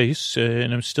different place,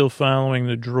 and I'm still following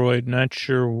the droid, not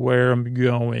sure where I'm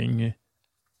going.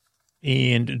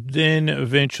 And then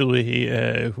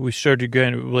eventually we started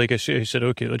kind of, like I said,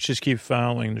 okay, let's just keep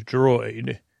following the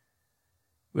droid.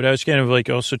 But I was kind of like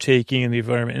also taking in the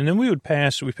environment. And then we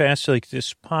passed like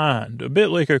this pond, a bit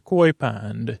like a koi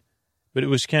pond, but it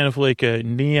was kind of like a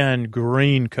neon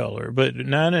green color, but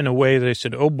not in a way that I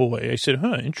said, oh boy. I said,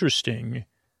 interesting.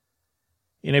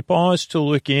 And I paused to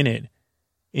look in it,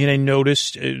 and I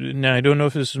noticed, now I don't know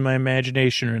if this is my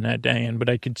imagination or not, Diane, but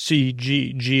I could see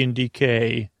G and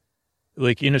DK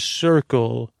like in a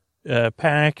circle,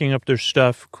 packing up their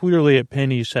stuff, clearly at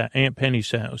Aunt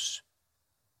Penny's house.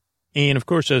 And of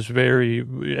course, I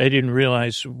didn't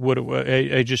realize what it was.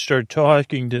 I just started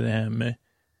talking to them,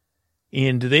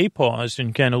 and they paused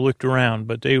and kind of looked around,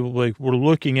 but they were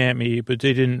looking at me, but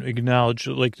they didn't acknowledge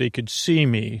like they could see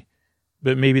me,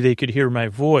 but maybe they could hear my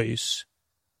voice.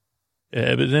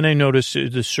 But then I noticed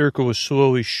the circle was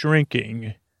slowly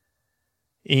shrinking,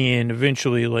 and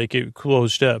eventually, like, it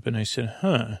closed up, and I said,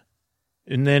 huh.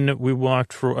 And then we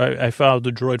walked I followed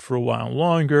the droid for a while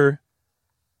longer,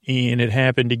 and it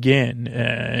happened again.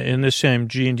 And this time,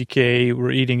 G and DK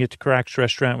were eating at the Crocs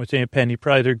restaurant with Aunt Penny,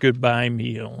 probably their goodbye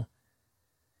meal.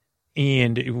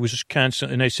 And it was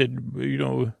constant, and I said,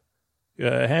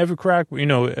 have a Croc,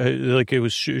 like it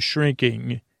was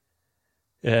shrinking.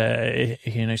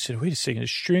 And I said, wait a second,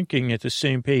 it's shrinking at the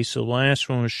same pace the last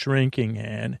one was shrinking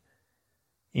at.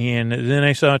 And then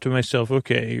I thought to myself,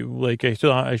 okay, like I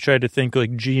tried to think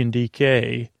like G and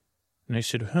DK. And I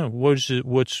said,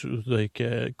 what's like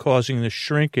causing the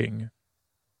shrinking?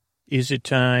 Is it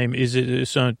time? Is it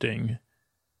something?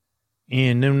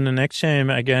 And then the next time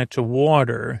I got to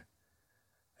water,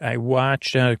 I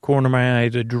watched out of the corner of my eye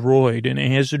the droid. And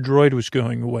as the droid was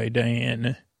going away,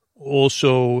 Diane,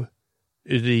 also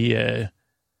the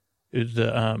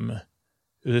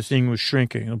thing was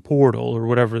shrinking, the portal or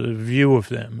whatever, the view of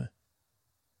them.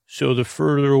 So the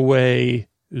further away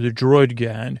the droid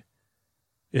got,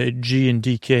 G and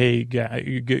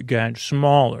DK got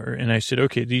smaller. And I said,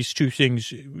 okay, these two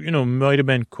things, might have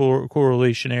been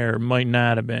correlation error, might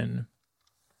not have been.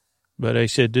 But I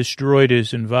said, this droid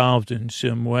is involved in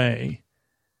some way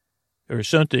or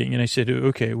something. And I said,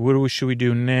 okay, what should we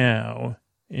do now?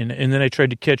 And then I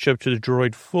tried to catch up to the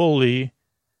droid fully,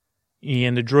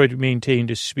 and the droid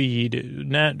maintained a speed.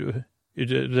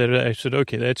 That I said,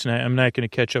 okay, I'm not going to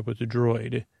catch up with the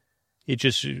droid. It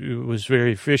was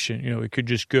very efficient. It could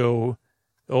just go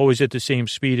always at the same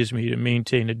speed as me to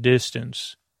maintain a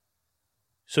distance.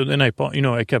 So then I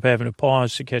kept having to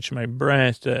pause to catch my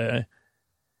breath and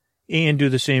do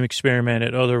the same experiment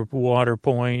at other water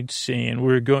points. And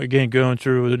we're going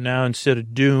through now instead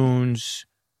of dunes.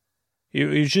 It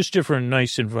was just different,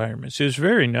 nice environments. It was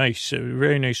very nice, a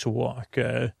very nice walk.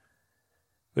 But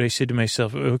I said to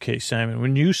myself, okay, Simon,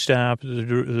 when you stop,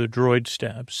 the droid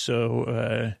stops.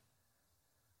 So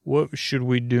what should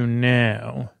we do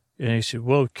now? And I said,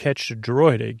 well, catch the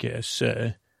droid, I guess.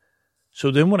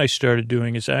 So then what I started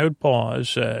doing is I would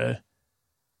pause, and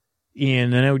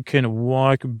then I would kind of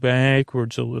walk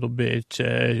backwards a little bit.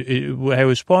 I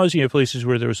was pausing at places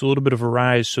where there was a little bit of a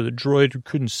rise so the droid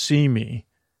couldn't see me.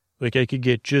 Like I could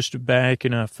get just back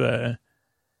enough, and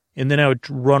then I would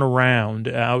run around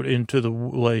out into the,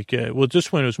 at this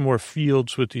point it was more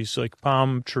fields with these like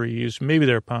palm trees. Maybe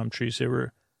they're palm trees. They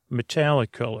were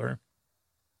metallic color.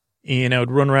 And I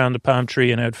would run around the palm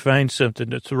tree and I'd find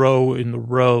something to throw in the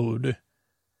road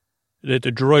that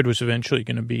the droid was eventually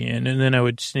going to be in. And then I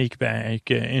would sneak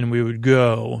back and we would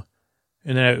go.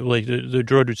 And then the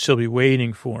droid would still be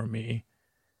waiting for me.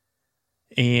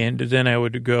 And then I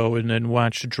would go and then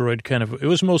watch the droid it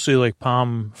was mostly like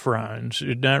palm fronds.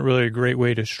 Not really a great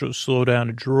way to slow down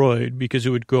a droid because it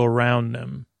would go around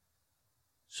them.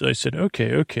 So I said,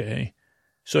 okay.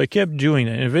 So I kept doing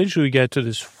that. And eventually we got to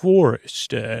this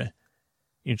forest. And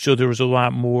so there was a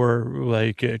lot more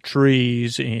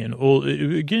trees and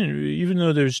again, even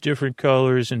though there's different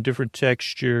colors and different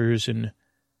textures and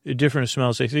different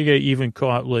smells, I think I even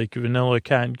caught like vanilla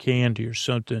cotton candy or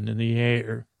something in the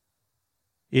air.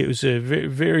 It was very,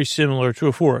 very similar to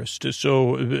a forest.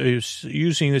 So it was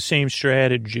using the same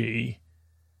strategy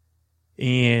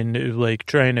and like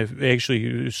trying to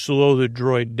actually slow the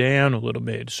droid down a little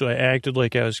bit. So I acted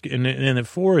like I was, and the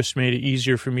forest made it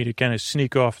easier for me to kind of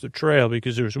sneak off the trail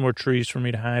because there was more trees for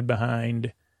me to hide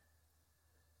behind.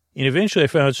 And eventually I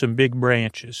found some big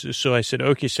branches. So I said,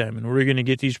 okay, Simon, we're going to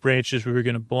get these branches. We were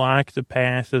going to block the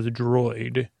path of the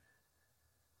droid.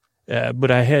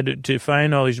 But I had to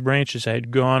find all these branches. I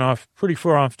had gone off pretty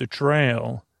far off the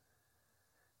trail.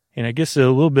 And I guess it's a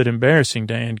little bit embarrassing,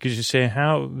 Diane, because you say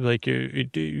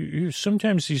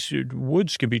sometimes these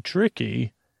woods can be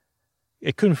tricky.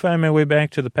 I couldn't find my way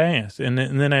back to the path. And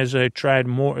then as I tried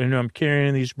more, I'm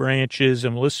carrying these branches.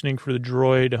 I'm listening for the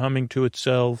droid humming to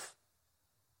itself.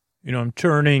 I'm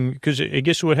turning, because I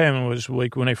guess what happened was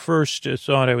like when I first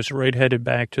thought I was right headed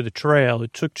back to the trail,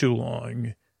 it took too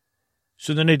long.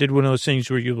 So then I did one of those things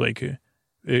where you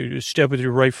step with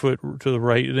your right foot to the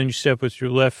right, then you step with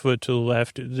your left foot to the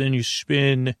left, then you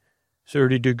spin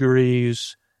 30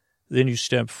 degrees, then you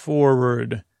step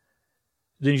forward,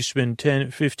 then you spin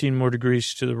 15 more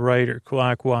degrees to the right or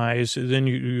clockwise, then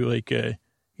you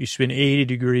spin 80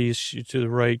 degrees to the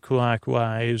right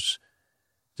clockwise,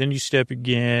 then you step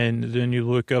again, then you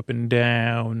look up and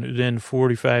down, then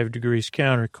 45 degrees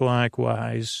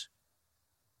counterclockwise.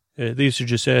 These are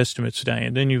just estimates,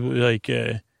 Diane. Then you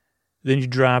then you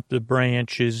drop the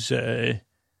branches, then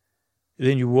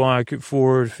you walk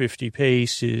forward 50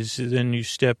 paces, then you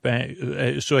step back.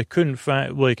 So I couldn't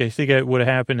find, I think what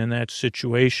happened in that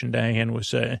situation, Diane,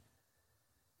 was I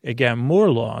got more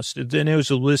lost. Then it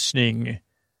was a listening.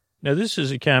 Now, this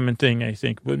is a common thing, I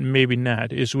think, but maybe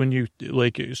not, is when you,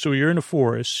 so you're in a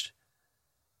forest,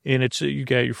 and you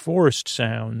got your forest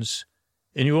sounds,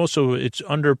 and you also, it's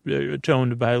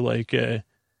undertoned by,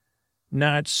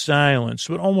 not silence,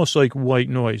 but almost like white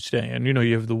noise, Dan.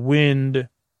 You have the wind,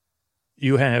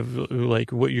 you have,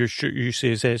 what you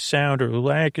say is that sound or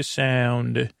lack of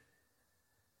sound,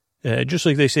 just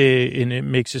like they say, and it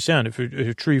makes a sound. If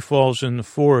a tree falls in the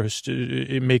forest,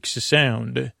 it makes a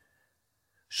sound.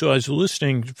 So I was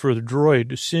listening for the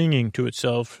droid singing to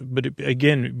itself, but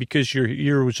again, because your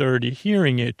ear was already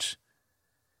hearing it,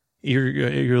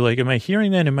 you're like, am I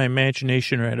hearing that in my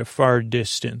imagination or at a far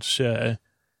distance?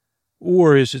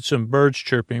 Or is it some birds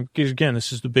chirping? Because again,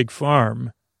 this is the big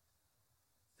farm.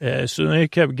 So then I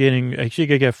kept I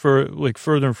think I got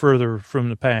further and further from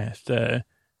the path, to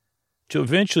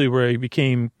eventually where I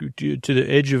became to the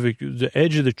edge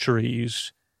of the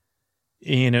trees,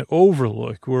 in an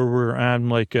overlook where we're on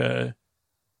we're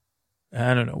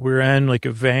on a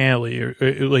valley, or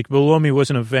below me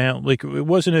wasn't a valley, it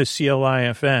wasn't a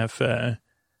CLIFF,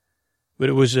 but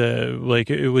it was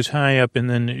it was high up,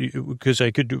 and then because I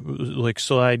could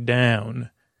slide down,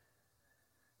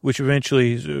 which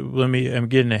eventually I'm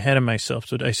getting ahead of myself.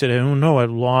 So I said, I don't know. I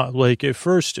lost, at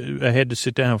first I had to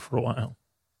sit down for a while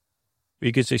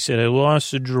because they said I lost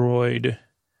the droid.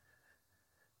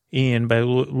 And by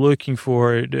looking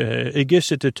for it, I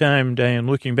guess at the time, Diane,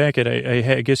 looking back at it,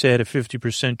 I guess I had a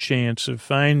 50% chance of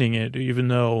finding it, even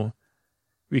though,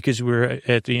 because we're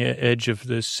at the edge of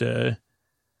this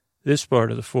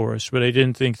part of the forest. But I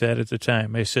didn't think that at the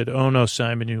time. I said, oh, no,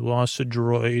 Simon, you lost a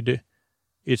droid.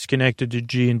 It's connected to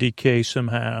G&DK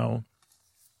somehow.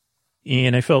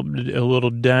 And I felt a little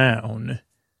down.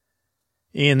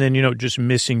 And then, just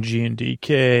missing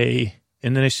G&DK.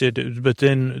 And then I said, but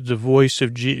then the voice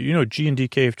of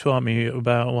G&DK have taught me a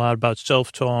lot about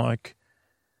self-talk,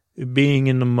 being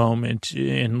in the moment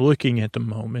and looking at the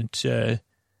moment, is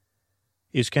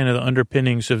kind of the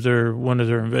underpinnings of one of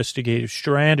their investigative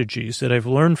strategies that I've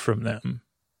learned from them.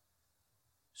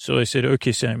 So I said,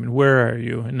 okay, Simon, where are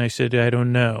you? And I said, I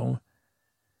don't know.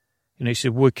 And I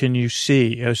said, what can you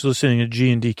see? I was listening to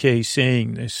G&DK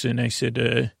saying this, and I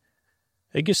said,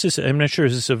 I guess I'm not sure,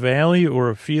 is this a valley or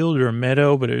a field or a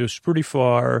meadow, but it was pretty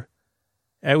far.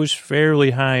 I was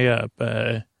fairly high up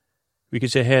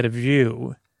because I had a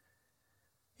view.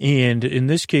 And in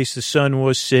this case, the sun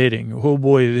was setting. Oh,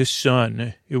 boy, this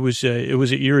sun. It was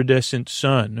an iridescent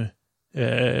sun.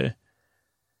 But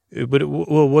it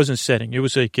wasn't setting. It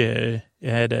was I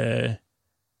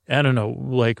don't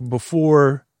know,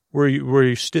 before where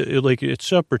you're still, it's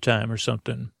supper time or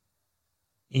something.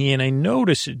 And I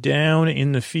noticed down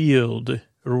in the field,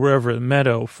 or wherever, the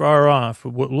meadow, far off,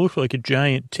 what looked like a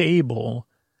giant table,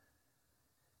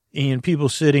 and people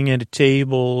sitting at a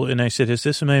table, and I said, is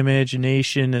this my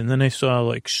imagination? And then I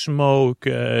saw, smoke,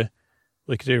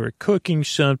 like they were cooking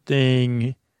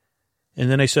something, and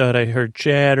then I heard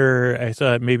chatter. I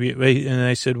thought maybe, and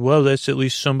I said, well, that's at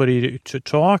least somebody to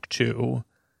talk to,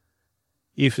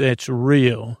 if that's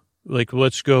real.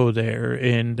 Let's go there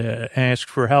and ask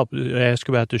for help, ask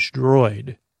about this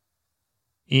droid.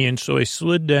 And so I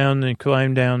slid down and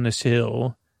climbed down this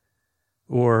hill,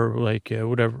 or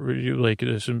whatever, I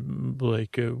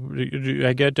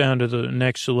got down to the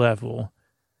next level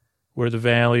where the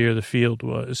valley or the field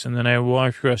was. And then I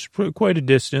walked across quite a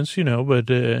distance, but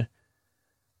it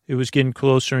was getting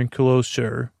closer and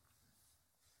closer.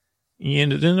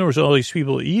 And then there was all these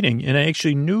people eating, and I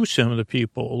actually knew some of the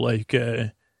people,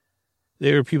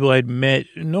 they were people I'd met,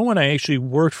 no one I actually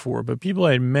worked for, but people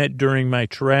I'd met during my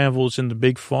travels in the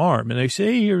big farm. And they say,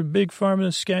 hey, you're a big farm in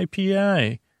the Sky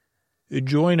PI.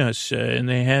 Join us. And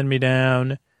they had me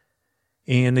down.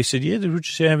 And they said, yeah, we're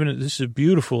just having it. This is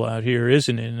beautiful out here,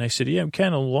 isn't it? And I said, yeah, I'm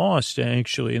kind of lost,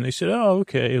 actually. And they said, oh,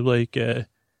 okay.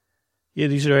 Yeah,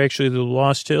 these are actually the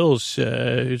Lost Hills.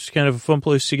 It's kind of a fun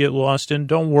place to get lost in.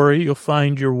 Don't worry, you'll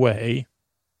find your way.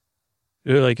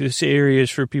 This area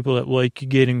is for people that like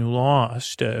getting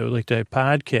lost, like that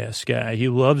podcast guy. He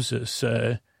loves this.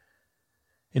 And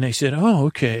I said, oh,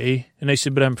 okay. And I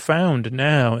said, but I'm found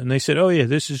now. And they said, oh, yeah,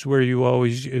 this is where you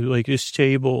always, this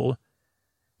table,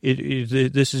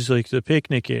 this is the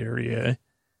picnic area.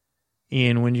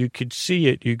 And when you could see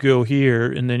it, you go here,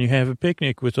 and then you have a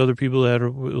picnic with other people that are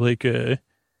like, and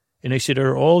they said,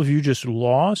 are all of you just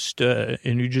lost? And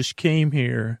you just came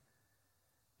here?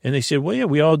 And they said, well, yeah,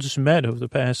 we all just met over the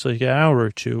past like hour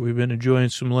or two. We've been enjoying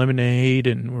some lemonade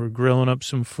and we're grilling up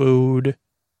some food.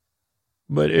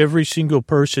 But every single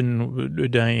person,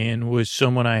 Diane, was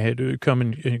someone I had come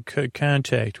in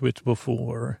contact with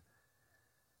before.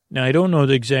 Now, I don't know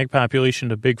the exact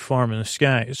population of the big farm in the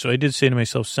sky, so I did say to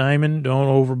myself, Simon, don't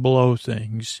overblow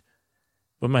things.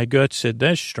 But my gut said,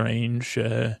 that's strange.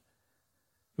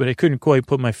 But I couldn't quite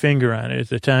put my finger on it at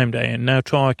the time, Diane. Now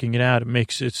talking it out,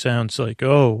 it sounds like,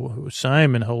 oh,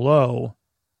 Simon, hello.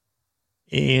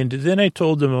 And then I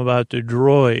told them about the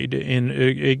droid, and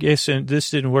I guess this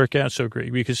didn't work out so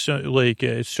great because,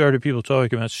 it started people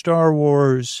talking about Star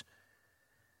Wars,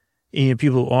 and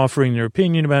people offering their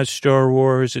opinion about Star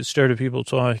Wars. It started people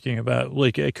talking about,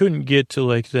 I couldn't get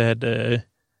to, that,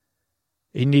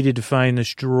 I needed to find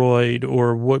this droid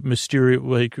or what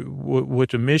what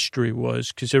the mystery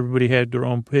was, because everybody had their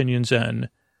own opinions on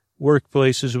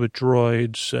workplaces with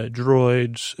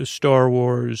droids, Star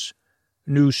Wars,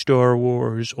 new Star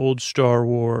Wars, old Star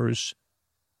Wars,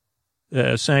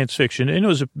 science fiction. And it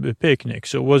was a picnic,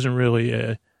 so it wasn't really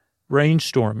a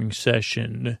brainstorming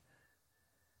session.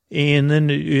 And then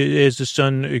as the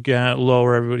sun got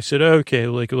lower, everybody said, okay,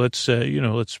 let's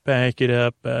pack it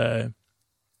up. And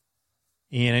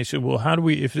I said, well,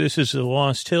 if this is the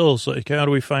Lost Hills, how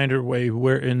do we find our way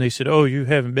where? And they said, oh, you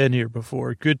haven't been here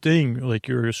before. Good thing.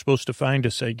 You're supposed to find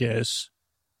us, I guess,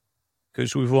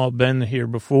 because we've all been here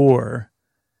before.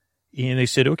 And they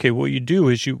said, okay, what you do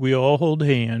is we all hold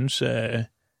hands, and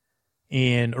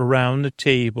around the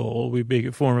table, we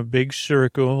form a big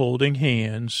circle holding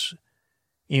hands.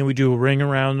 And we do a ring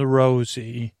around the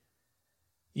rosy,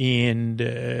 and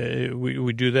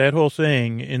we do that whole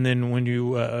thing. And then when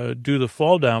you do the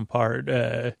fall down part,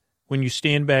 when you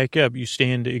stand back up, you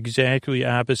stand exactly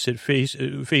opposite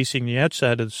facing the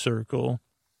outside of the circle.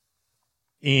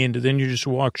 And then you just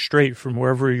walk straight from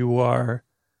wherever you were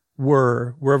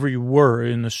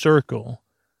in the circle.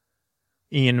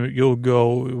 And you'll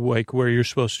go where you're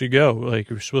supposed to go.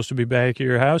 You're supposed to be back at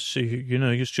your house. So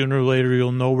sooner or later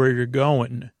you'll know where you're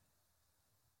going.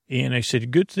 And I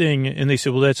said, good thing. And they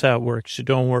said, well, that's how it works. So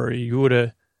don't worry. You would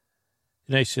have.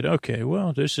 And I said, okay,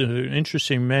 well, this is an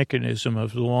interesting mechanism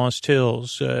of the Lost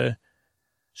Hills.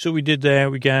 So we did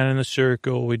that. We got in the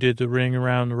circle. We did the ring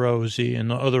around the rosy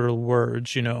and the other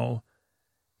words, And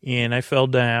I fell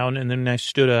down, and then I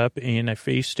stood up and I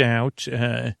faced out.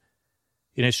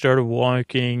 And I started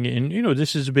walking, and,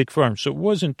 this is a big farm, so it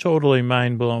wasn't totally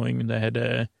mind-blowing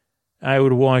that I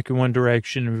would walk in one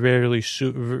direction and very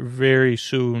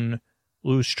soon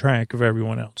lose track of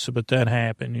everyone else. But that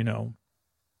happened,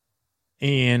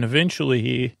 And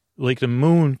eventually, the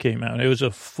moon came out. It was a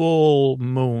full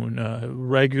moon,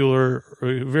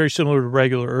 very similar to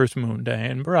regular Earth moon,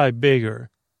 Diane, probably bigger.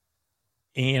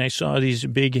 And I saw these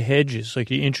big hedges, like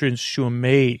the entrance to a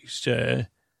maze,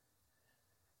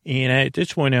 and at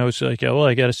this point, I was like, oh, well,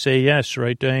 I got to say yes,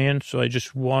 right, Diane? So I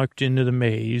just walked into the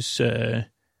maze,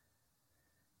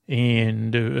 and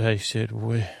I said,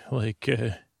 okay,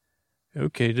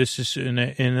 this is,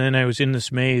 and then I was in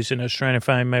this maze, and I was trying to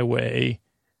find my way.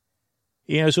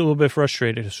 Yeah, I was a little bit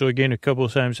frustrated. So again, a couple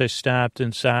of times I stopped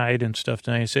inside and stuff,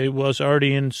 and I said, well, I was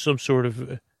already in some sort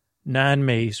of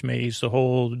non-maze the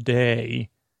whole day,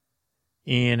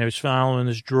 and I was following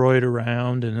this droid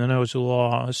around, and then I was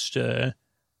lost,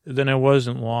 then I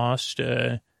wasn't lost.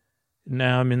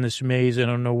 Now I'm in this maze. I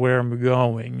don't know where I'm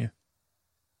going.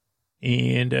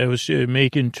 And I was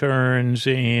making turns,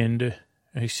 and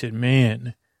I said,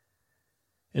 man.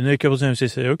 And then a couple of times I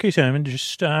said, okay, Simon, just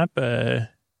stop.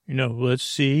 Let's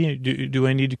see. Do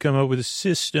I need to come up with a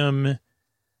system?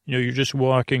 You're just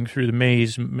walking through the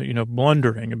maze,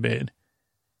 blundering a bit.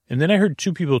 And then I heard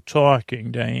two people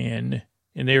talking, Diane.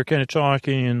 And they were kind of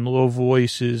talking in low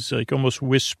voices, almost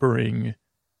whispering.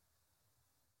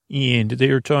 And they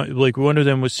were talking, one of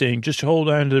them was saying, just hold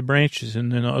on to the branches.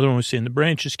 And then the other one was saying, the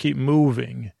branches keep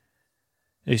moving.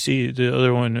 They see the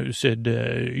other one said,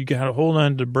 you got to hold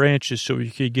on to the branches so you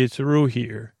can get through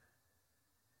here.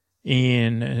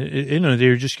 And, they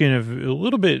were just kind of a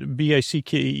little bit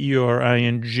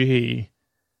bickering.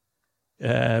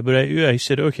 But I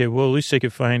said, okay, well, at least I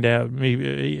could find out.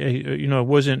 Maybe, it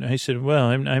wasn't, I said, well,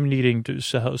 I'm needing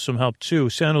some help too.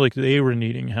 It sounded like they were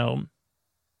needing help.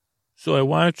 So I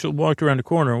walked around the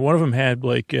corner, and one of them had,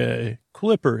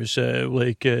 clippers,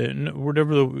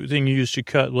 whatever the thing you use to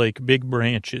cut, big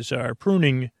branches are.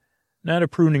 Pruning, not a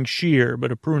pruning shear,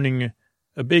 but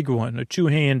a big one, a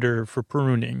two-hander for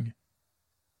pruning.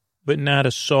 but not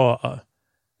a saw.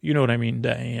 You know what I mean,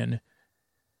 Diane?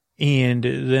 And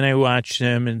then I watched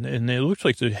them, and it looked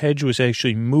like the hedge was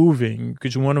actually moving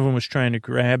because one of them was trying to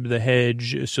grab the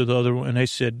hedge. So the other one, and I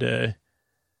said,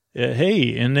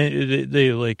 hey, and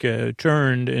they like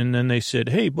turned, and then they said,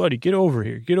 hey, buddy, get over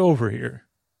here, get over here.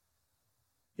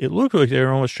 It looked like they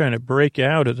were almost trying to break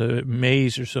out of the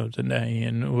maze or something,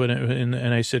 Diane.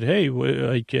 And I said, hey,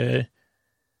 and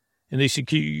they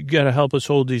said, you got to help us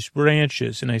hold these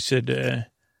branches. And I said,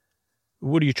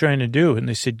 what are you trying to do? And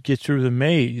they said, get through the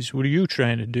maze. What are you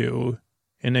trying to do?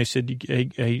 And I said,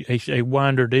 I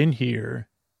wandered in here.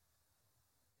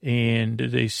 And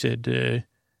they said,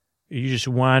 you just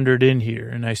wandered in here.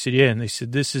 And I said, yeah. And they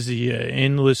said, this is the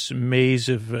endless maze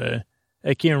of, I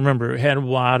can't remember. It had a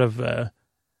lot of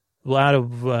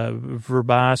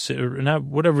verbosity, or not,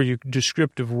 whatever you,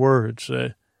 descriptive words,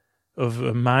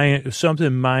 of mind,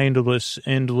 something mindless,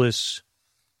 endless,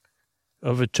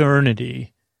 of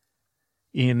eternity.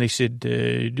 And they said,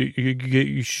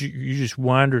 you just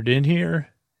wandered in here?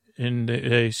 And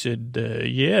I said,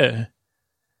 yeah.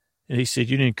 And they said,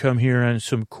 you didn't come here on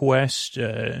some quest?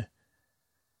 And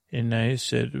I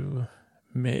said,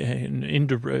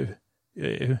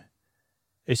 I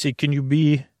said, can you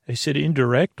be, I said,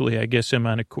 indirectly, I guess I'm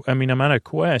on a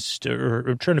quest, or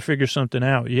I'm trying to figure something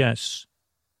out, yes.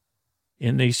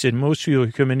 And they said, most people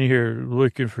come in here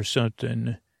looking for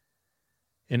something.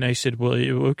 And I said, well,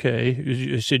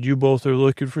 okay. I said, you both are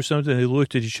looking for something? They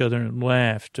looked at each other and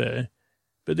laughed.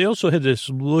 But they also had this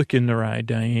look in their eye,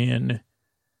 Diane.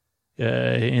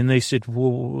 And they said,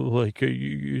 well, like,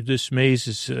 this maze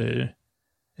is, and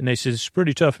they said, it's a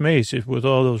pretty tough maze with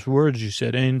all those words you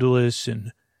said, endless,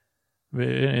 and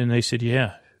they said,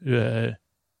 yeah. And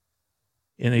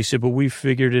they said, but we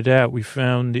figured it out. We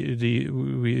found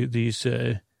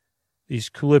these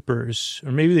clippers,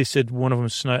 or maybe they said one of them,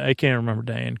 I can't remember,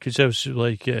 Diane, because I was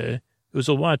like, it was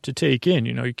a lot to take in,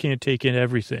 you can't take in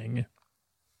everything.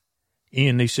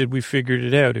 And they said, we figured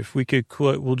it out. If we could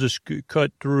we'll just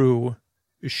cut through,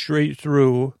 straight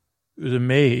through the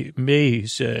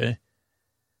maze.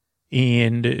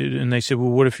 And they said,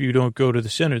 well, what if you don't go to the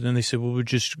center? Then they said, well, we'll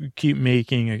just keep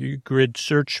making a grid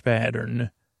search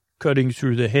pattern, cutting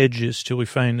through the hedges till we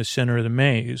find the center of the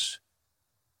maze.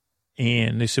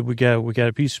 And they said, we got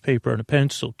a piece of paper and a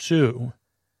pencil, too.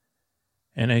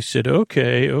 And I said,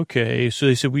 okay. So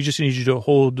they said, we just need you to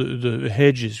hold the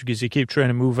hedges because they keep trying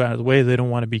to move out of the way. They don't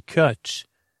want to be cut.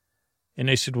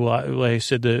 And I said, well, I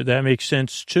said, that makes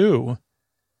sense, too.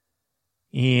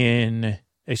 And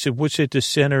I said, what's at the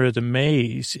center of the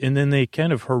maze? And then they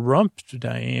kind of harumphed,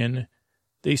 Diane.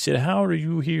 They said, how are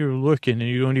you here looking and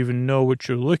you don't even know what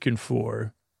you're looking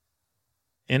for?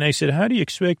 And I said, how do you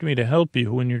expect me to help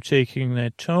you when you're taking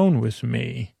that tone with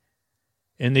me?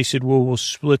 And they said, well, we'll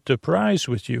split the prize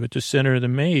with you at the center of the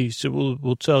maze. So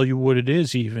we'll tell you what it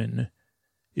is even,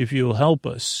 if you'll help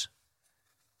us.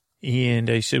 And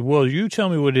I said, well, you tell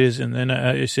me what it is. And then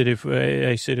I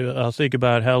said, I'll think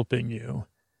about helping you.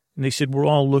 And they said, we're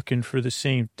all looking for the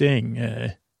same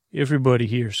thing. Everybody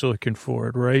here's looking for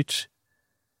it, right?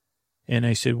 And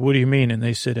I said, what do you mean? And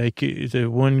they said, the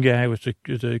one guy with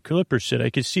the clipper said, I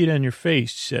could see it on your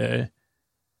face.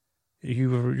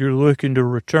 You're looking to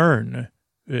return,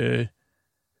 to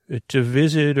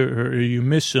visit, or you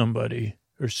miss somebody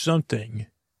or something.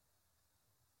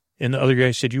 And the other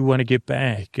guy said, you want to get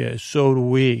back. So do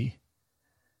we.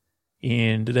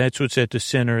 And that's what's at the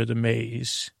center of the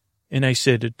maze. And I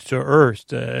said, to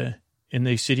Earth. And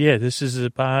they said, yeah, this is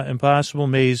the impossible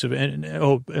maze of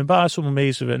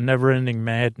a never-ending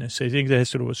madness. I think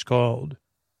that's what it was called.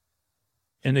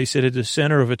 And they said at the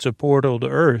center of it's a portal to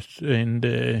Earth,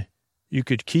 and you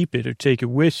could keep it or take it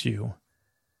with you.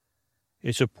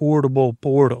 It's a portable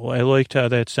portal. I liked how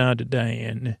that sounded,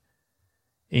 Diane.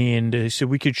 And they said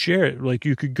we could share it. Like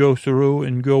you could go through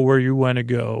and go where you want to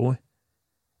go.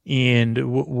 And,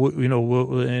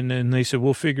 and they said,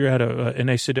 we'll figure out and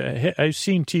I said, I've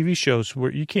seen TV shows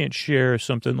where you can't share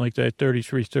something like that,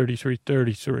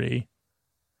 33.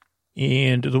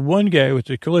 And the one guy with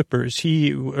the clippers,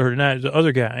 the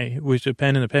other guy with the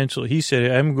pen and the pencil, he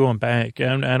said, I'm going back.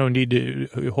 I don't need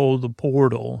to hold the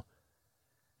portal.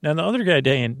 Now, the other guy,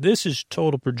 Dan, this is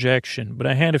total projection, but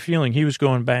I had a feeling he was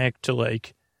going back to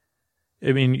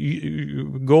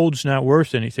gold's not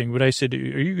worth anything, but I said, are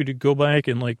you going to go back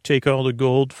and take all the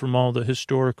gold from all the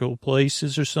historical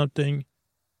places or something?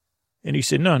 And he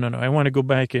said, no, I want to go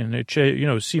back and,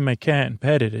 see my cat and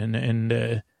pet it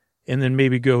and then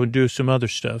maybe go and do some other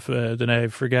stuff that I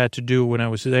forgot to do when I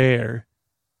was there,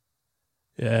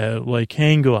 like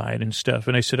hang glide and stuff.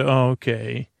 And I said, oh,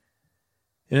 okay.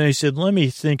 And I said, let me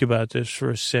think about this for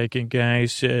a second,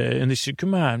 guys. And they said,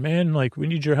 come on, man. Like, we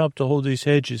need your help to hold these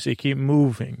hedges. They keep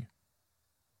moving.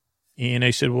 And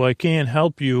I said, well, I can't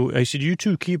help you. I said, you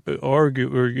two keep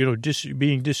arguing or,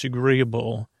 being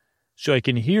disagreeable so I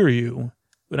can hear you.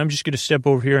 But I'm just going to step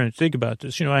over here and think about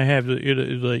this. I have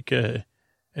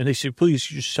and they said, please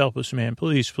just help us, man.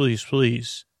 Please, please,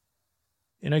 please.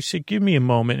 And I said, give me a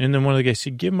moment. And then one of the guys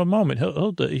said, give him a moment.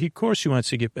 Of course he wants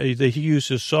to get back. He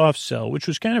used a soft sell, which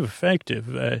was kind of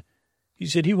effective. He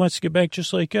said he wants to get back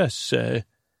just like us. And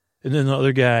then the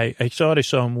other guy, I thought I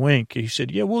saw him wink. He said,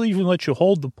 yeah, we'll even let you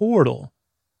hold the portal.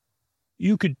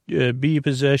 You could be in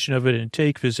possession of it and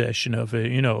take possession of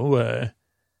it, Well,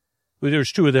 there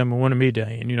was two of them and one of me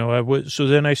dying, So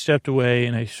then I stepped away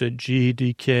and I said, gee,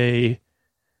 DK,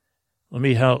 let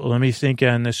me think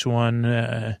on this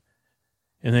one.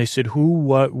 And they said, who,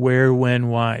 what, where, when,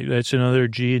 why. That's another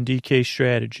G and DK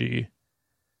strategy.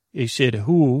 They said,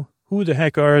 who the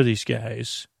heck are these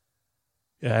guys?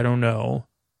 I don't know.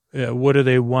 What do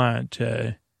they want?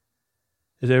 It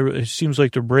seems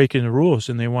like they're breaking the rules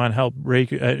and they want help break.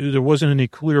 There wasn't any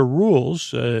clear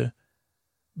rules,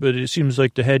 but it seems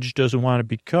like the hedge doesn't want to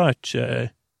be cut.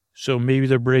 So maybe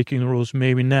they're breaking the rules,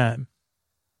 maybe not.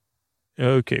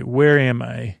 Okay, where am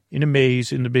I? In a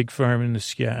maze in the big farm in the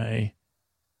sky.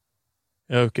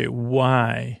 Okay,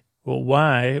 why? Well,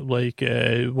 why?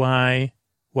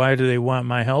 Why do they want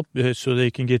my help? So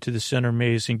they can get to the center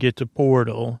maze and get to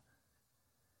portal.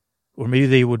 Or maybe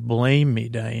they would blame me,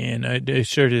 Diane. I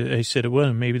said,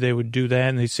 well, maybe they would do that.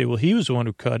 And they'd say, well, he was the one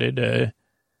who cut it.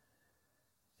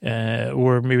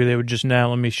 Or maybe they would just not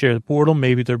let me share the portal.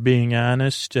 Maybe they're being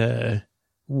honest.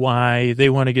 Why? They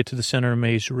want to get to the center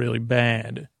maze really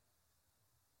bad.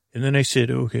 And then I said,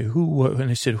 okay, what?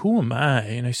 And I said, who am I?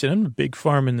 And I said, I'm the big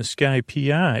farm in the sky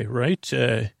PI, right?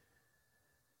 And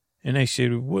I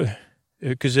said, what?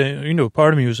 Because,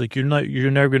 part of me was like, you're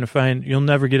never going to you'll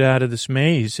never get out of this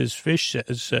maze, as Fish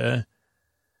says.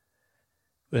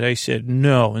 But I said,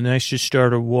 no. And then I just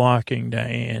started walking,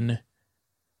 Diane.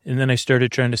 And then I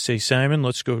started trying to say, Simon,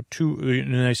 let's go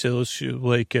and I said,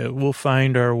 we'll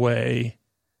find our way,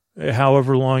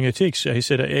 however long it takes. I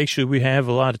said, actually, we have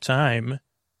a lot of time.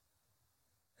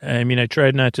 I mean, I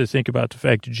tried not to think about the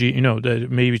fact that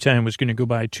maybe time was going to go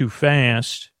by too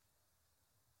fast.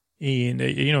 And,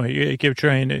 I kept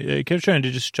trying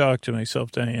to just talk to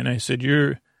myself, Diane. I said,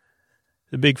 you're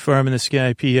the big farm in the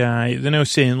sky PI. Then I was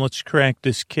saying, let's crack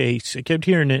this case. I kept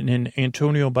hearing it in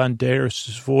Antonio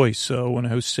Banderas' voice when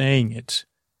I was saying it.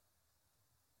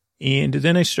 And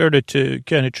then I started to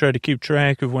kind of try to keep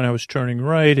track of when I was turning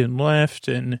right and left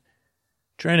and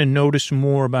trying to notice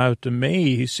more about the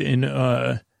maze.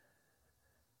 And,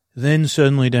 then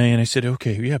suddenly, Diane, I said,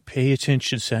 okay, yeah, pay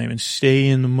attention, Simon. Stay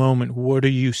in the moment. What are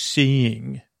you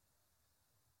seeing?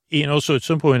 And also at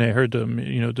some point I heard them,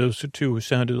 those two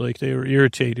sounded like they were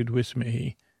irritated with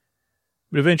me.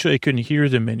 But eventually I couldn't hear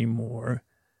them anymore.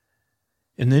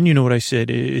 And then you know what I said?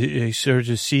 I started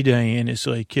to see, Diane, it's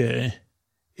like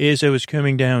as I was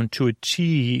coming down to a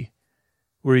T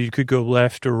where you could go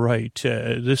left or right,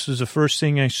 this is the first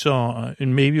thing I saw.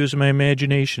 And maybe it was my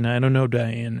imagination. I don't know,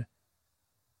 Diane.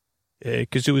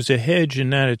 Because it was a hedge and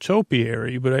not a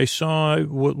topiary, but I saw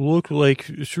what looked like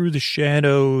through the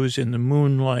shadows and the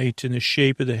moonlight and the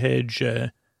shape of the hedge,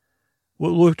 what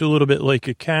looked a little bit like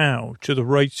a cow to the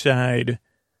right side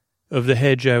of the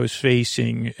hedge I was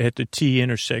facing at the T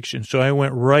intersection. So I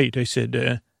went right. I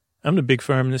said, I'm the big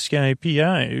farm in the sky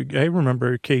PI. I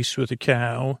remember a case with a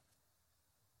cow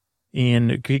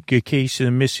and a case of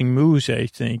the missing moose, I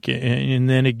think. And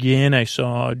then again, I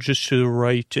saw just to the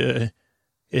right,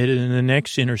 in the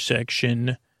next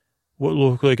intersection, what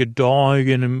looked like a dog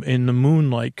in the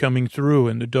moonlight coming through,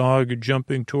 and the dog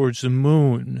jumping towards the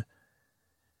moon.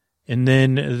 And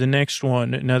then the next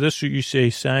one, now this is what you say,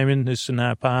 Simon, this is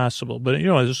not possible. But,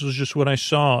 this was just what I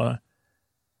saw.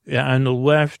 On the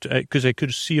left, because I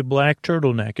could see a black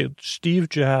turtleneck. It's Steve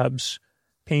Jobs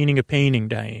painting a painting,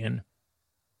 Diane.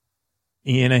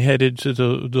 And I headed to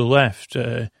the left.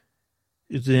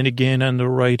 Then again, on the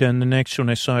right, on the next one,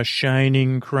 I saw a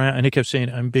shining crown. And I kept saying,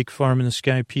 I'm big farm in the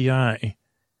sky PI.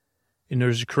 And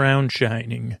there's a crown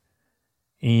shining.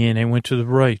 And I went to the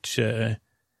right. And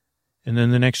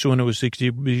then the next one, it was like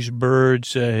these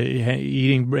birds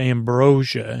eating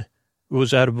ambrosia. It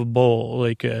was out of a bowl.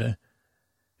 And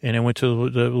I went to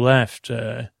the left.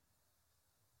 And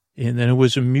then it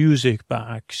was a music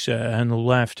box on the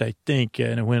left, I think.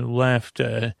 And I went left.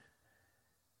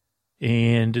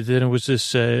 And then it was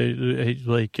this, this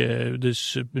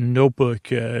notebook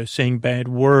saying bad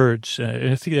words.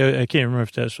 I think I can't remember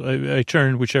if that's. I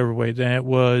turned whichever way that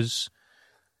was.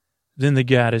 Then the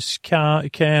goddess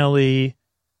Kali.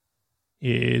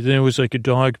 Then it was like a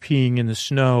dog peeing in the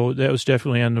snow. That was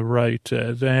definitely on the right.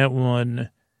 That one.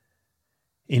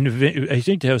 I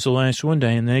think that was the last one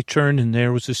day, and they turned, and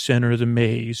there was the center of the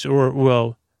maze,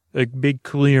 a big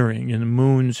clearing, and the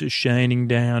moon's shining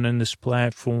down on this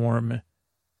platform.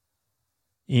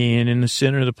 And in the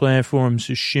center of the platform's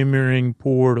a shimmering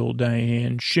portal,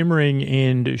 Diane, shimmering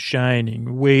and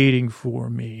shining, waiting for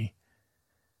me,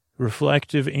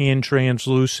 reflective and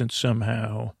translucent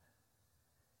somehow.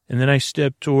 And then I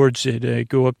step towards it. I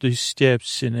go up these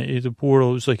steps, and the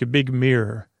portal is like a big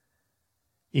mirror.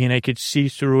 And I could see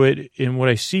through it, and what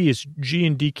I see is G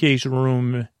and DK's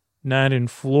room, not in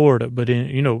Florida, but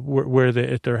in, where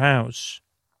they're at their house.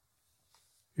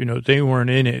 They weren't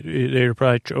in it. They were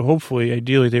probably, hopefully,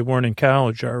 ideally, they weren't in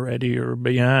college already or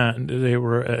beyond. They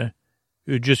were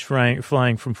just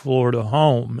flying from Florida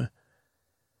home.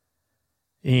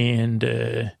 And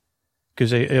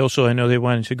because I know they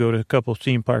wanted to go to a couple of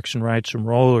theme parks and ride some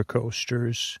roller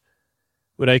coasters.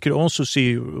 But I could also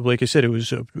see, like I said, it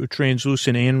was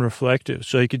translucent and reflective.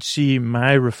 So I could see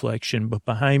my reflection, but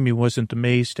behind me wasn't the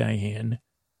maze, Diane.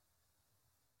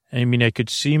 I mean, I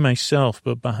could see myself,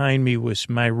 but behind me was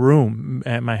my room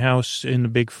at my house in the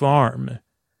big farm.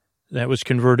 That was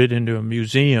converted into a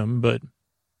museum, but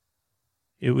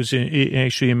it was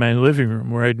actually in my living room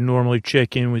where I'd normally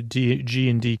check in with G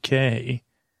and DK.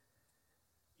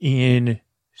 And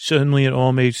suddenly it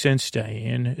all made sense,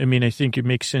 Diane. I mean, I think it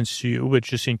makes sense to you, but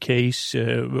just in case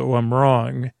I'm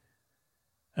wrong,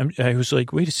 I was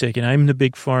like, wait a second, I'm the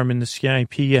big farm in the sky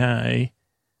PI,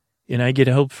 and I get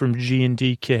help from G and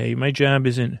DK. My job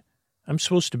isn't, I'm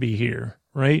supposed to be here,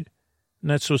 right? I'm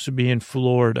not supposed to be in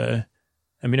Florida.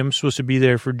 I mean, I'm supposed to be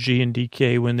there for G and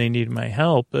DK when they need my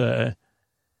help. But,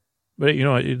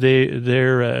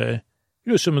 they're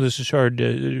some of this is hard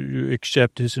to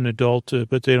accept as an adult,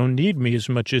 but they don't need me as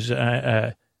much as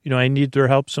I need their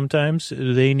help sometimes.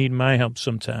 They need my help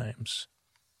sometimes.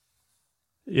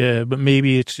 Yeah, but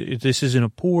maybe this isn't a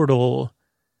portal.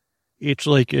 It's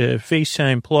like a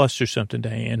FaceTime Plus or something,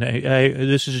 Diane.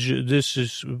 This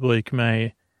is like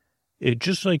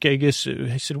just like, I guess,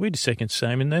 I said, wait a second,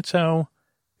 Simon, that's how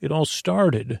it all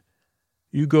started.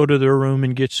 You go to their room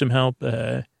and get some help.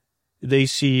 They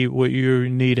see what you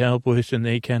need help with, and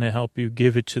they kind of help you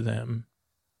give it to them.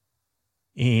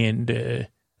 And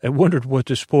I wondered what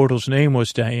this portal's name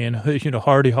was, Diane.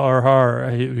 Hardy har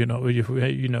har. We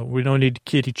don't need to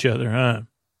kid each other, huh?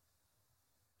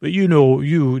 But you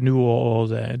knew all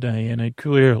that, Diane,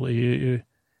 clearly,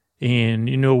 and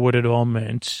you know what it all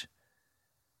meant.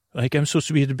 Like, I'm supposed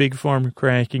to be at the big farm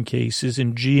cracking cases,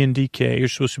 and G and DK are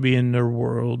supposed to be in their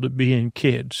world, being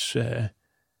kids,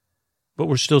 but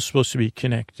we're still supposed to be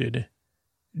connected.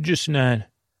 Just not,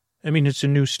 it's a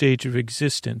new stage of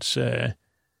existence,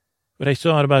 but I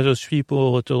thought about those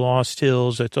people at the Lost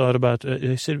Hills. I thought about,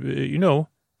 I said,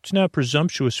 it's not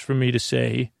presumptuous for me to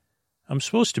say, I'm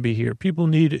supposed to be here. People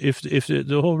need, if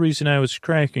the whole reason I was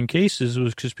cracking cases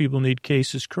was because people need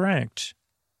cases cracked.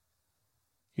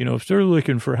 If they're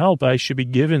looking for help, I should be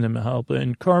giving them help.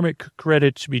 And karmic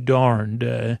credits be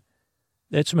darned.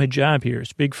 That's my job here.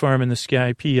 It's Big Farm in the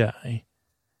Sky PI.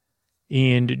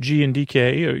 And G and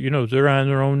DK, they're on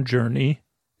their own journey.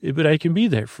 But I can be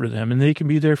there for them, and they can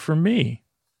be there for me.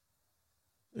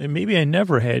 And maybe I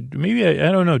never had,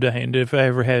 I don't know, Diane, if I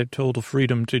ever had total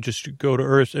freedom to just go to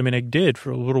Earth. I did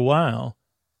for a little while.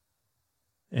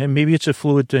 And maybe it's a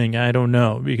fluid thing. I don't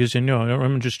know, because,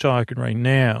 I'm just talking right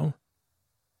now.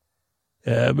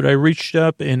 But I reached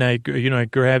up and I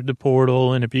grabbed the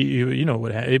portal, and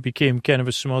it became kind of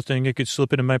a small thing. I could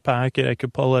slip it in my pocket. I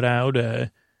could pull it out.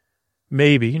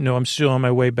 Maybe, I'm still on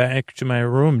my way back to my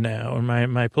room now, or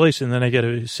my place. And then I got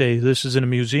to say, this isn't a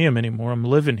museum anymore. I'm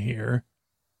living here.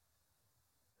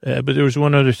 But there was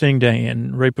one other thing,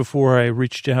 Diane. Right before I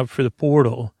reached out for the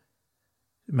portal,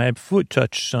 my foot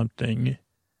touched something,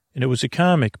 and it was a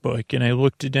comic book. And I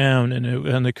looked down, and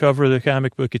on the cover of the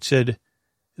comic book, it said,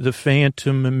 The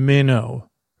Phantom Minnow,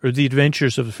 or The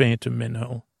Adventures of the Phantom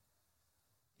Minnow.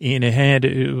 And it had,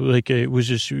 it was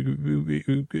just,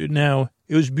 now,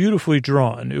 it was beautifully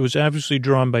drawn. It was obviously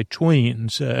drawn by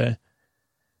tweens.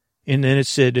 And then it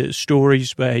said,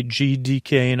 stories by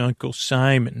GDK and Uncle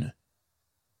Simon.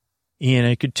 And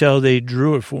I could tell they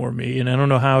drew it for me, and I don't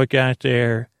know how it got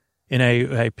there. And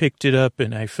I picked it up,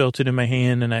 and I felt it in my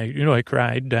hand, and I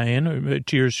cried, Diane.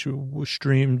 Tears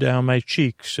streamed down my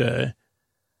cheeks.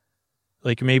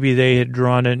 Like maybe they had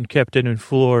drawn it and kept it in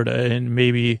Florida, and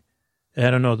maybe,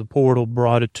 I don't know, the portal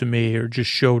brought it to me or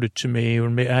just showed it to me, or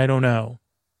I don't know.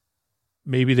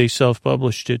 Maybe they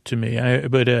self-published it to me.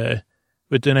 But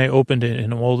But then I opened it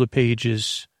and all the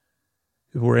pages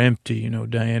were empty,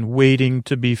 Diane, waiting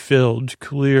to be filled,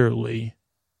 clearly.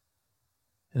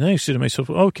 And then I said to myself,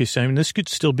 okay, Simon, this could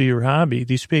still be your hobby.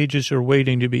 These pages are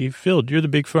waiting to be filled. You're the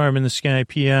Big Farm in the Sky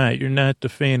PI. You're not the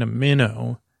Phantom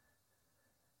Minnow.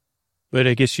 But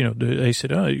I guess, I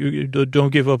said, you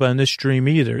don't give up on this dream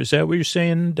either. Is that what you're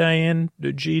saying, Diane,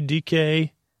 the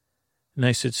GDK? And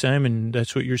I said, Simon,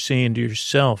 that's what you're saying to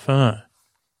yourself, huh?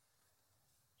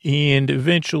 And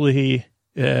eventually,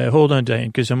 hold on, Diane,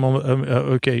 because I'm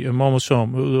almost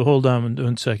home. Hold on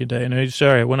 1 second, Diane. I'm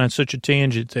sorry, I went on such a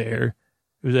tangent there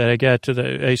that I got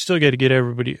to I still got to get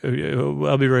everybody.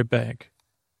 I'll be right back.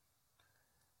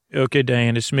 Okay,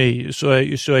 Diane, it's me. So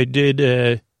I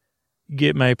did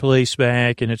get my place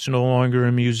back, and it's no longer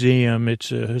a museum.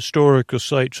 It's a historical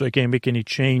site, so I can't make any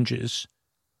changes.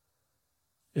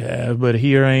 But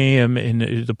here I am,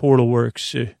 and the portal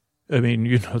works. I mean,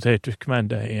 you know that. Come on,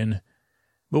 Diane.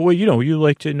 But, well, you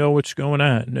like to know what's going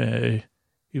on.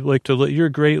 You're a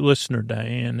great listener,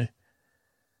 Diane.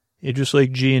 You're just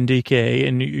like G and DK,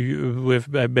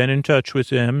 and I've been in touch with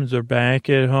them. They're back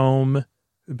at home,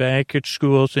 back at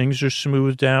school. Things are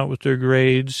smoothed out with their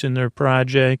grades, and their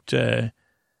project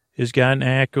has gotten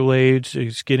accolades.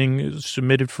 It's getting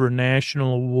submitted for a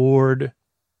national award.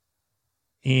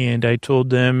 And I told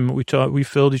them, we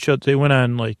filled each other. They went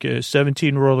on like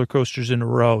 17 roller coasters in a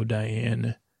row,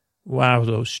 Diane. Wow,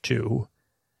 those two.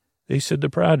 They said they're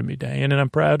proud of me, Diane, and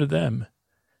I'm proud of them.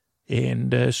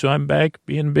 And so I'm back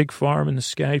being a Big Farm in the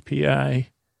Sky PI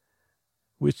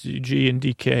with G and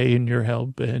DK and your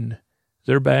help. And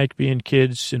they're back being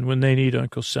kids. And when they need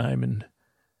Uncle Simon,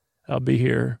 I'll be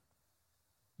here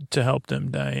to help them,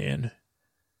 Diane.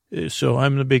 So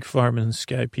I'm the Big Farm in the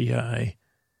Sky PI.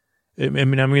 I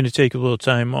mean, I'm going to take a little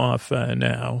time off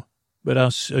now, but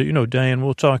Diane,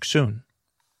 we'll talk soon.